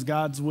something's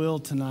God's will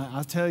tonight.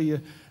 I'll tell you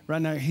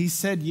right now, he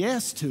said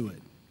yes to it.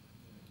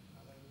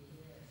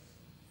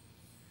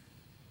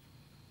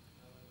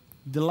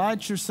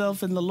 Delight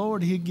yourself in the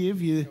Lord. He'll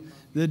give you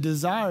the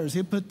desires.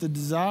 He'll put the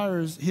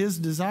desires, his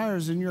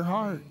desires in your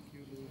heart.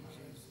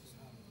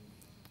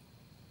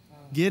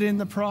 Get in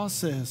the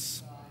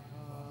process.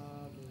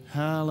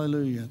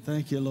 Hallelujah.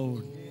 Thank you,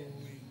 Lord.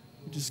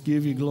 Just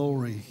give you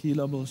glory.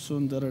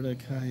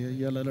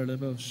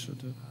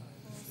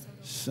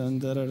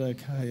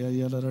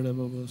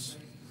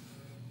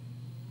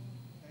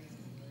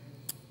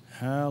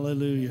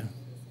 Hallelujah.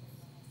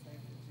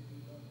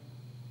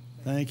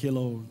 Thank you,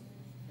 Lord.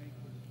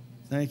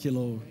 Thank you,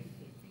 Lord.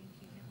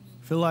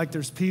 I feel like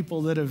there's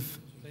people that have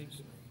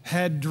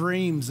had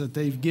dreams that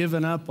they've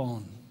given up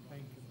on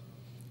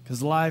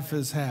because life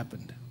has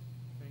happened.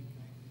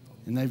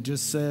 And they've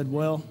just said,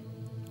 well,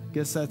 I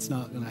guess that's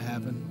not going to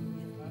happen.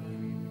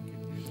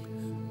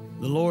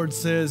 The Lord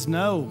says,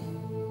 no.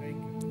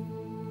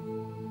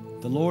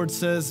 The Lord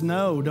says,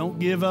 no, don't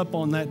give up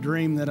on that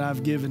dream that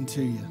I've given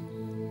to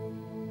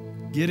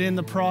you. Get in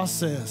the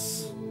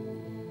process.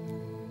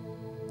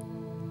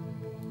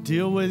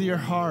 Deal with your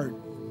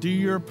heart. Do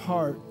your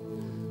part.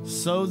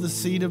 Sow the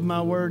seed of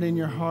my word in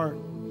your heart.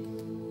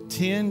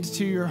 Tend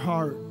to your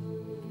heart.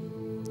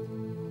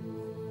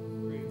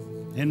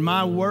 And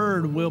my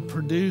word will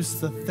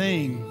produce the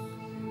thing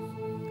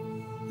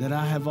that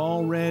I have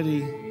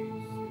already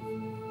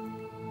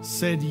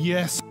said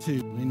yes to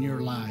in your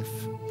life,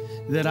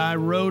 that I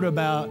wrote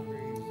about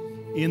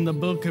in the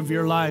book of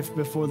your life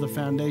before the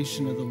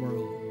foundation of the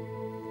world.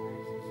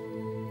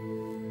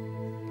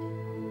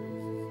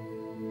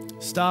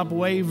 Stop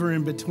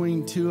wavering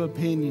between two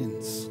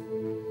opinions.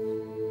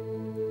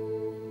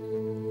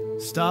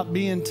 Stop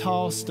being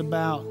tossed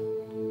about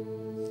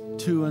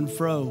to and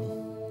fro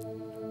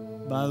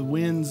by the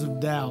winds of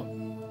doubt.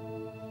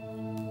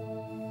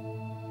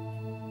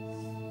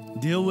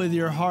 Deal with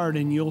your heart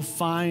and you'll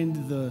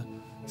find the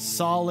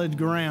solid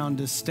ground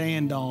to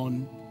stand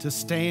on, to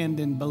stand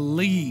and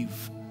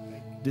believe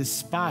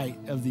despite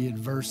of the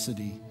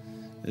adversity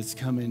that's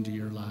come into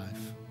your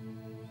life.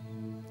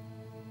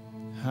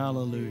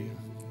 Hallelujah.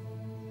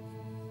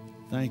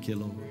 Thank you,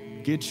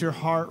 Lord. Get your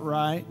heart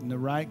right in the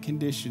right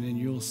condition and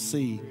you'll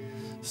see.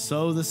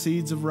 Sow the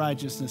seeds of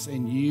righteousness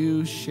and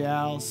you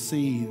shall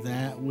see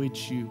that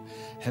which you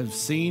have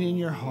seen in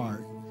your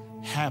heart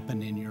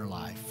happen in your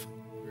life.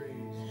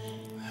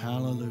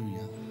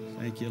 Hallelujah.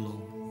 Thank you,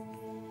 Lord.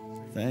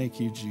 Thank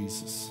you,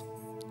 Jesus.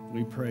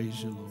 We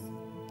praise you,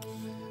 Lord.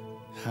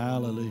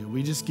 Hallelujah.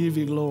 We just give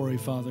you glory,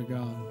 Father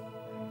God.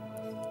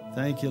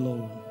 Thank you,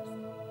 Lord.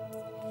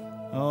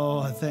 Oh,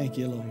 I thank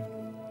you, Lord.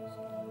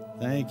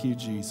 Thank you,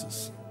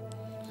 Jesus.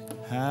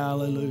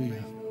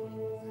 Hallelujah.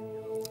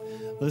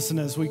 Listen,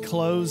 as we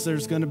close,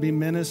 there's going to be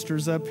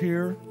ministers up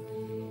here.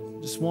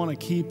 Just want to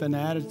keep an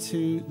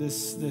attitude,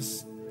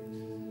 this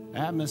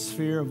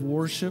atmosphere of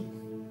worship.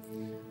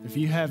 If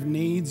you have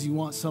needs, you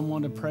want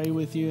someone to pray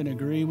with you and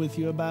agree with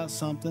you about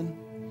something.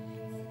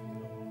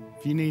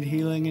 If you need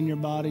healing in your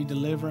body,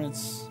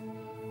 deliverance,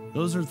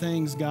 those are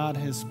things God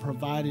has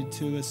provided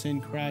to us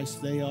in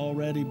Christ. They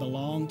already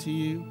belong to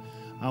you.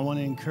 I want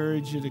to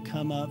encourage you to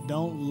come up.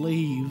 Don't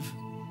leave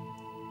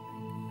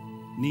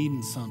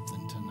needing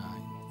something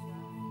tonight.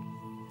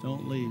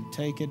 Don't leave.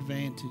 Take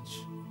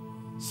advantage.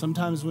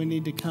 Sometimes we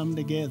need to come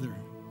together.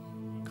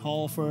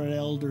 Call for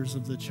elders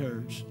of the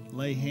church.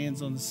 Lay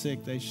hands on the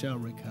sick, they shall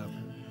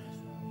recover.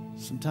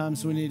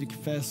 Sometimes we need to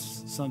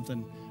confess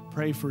something.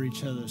 Pray for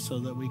each other so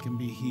that we can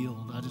be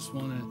healed. I just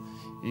want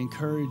to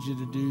encourage you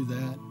to do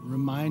that.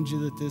 Remind you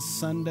that this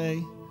Sunday,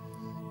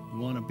 you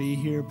want to be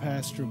here.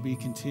 Pastor will be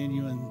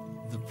continuing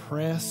the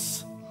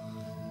press.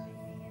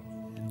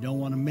 You don't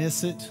want to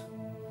miss it.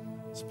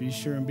 So be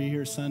sure and be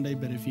here Sunday.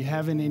 But if you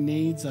have any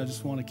needs, I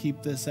just want to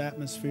keep this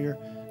atmosphere.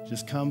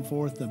 Just come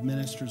forth. The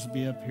ministers will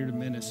be up here to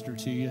minister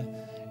to you.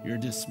 You're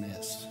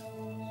dismissed.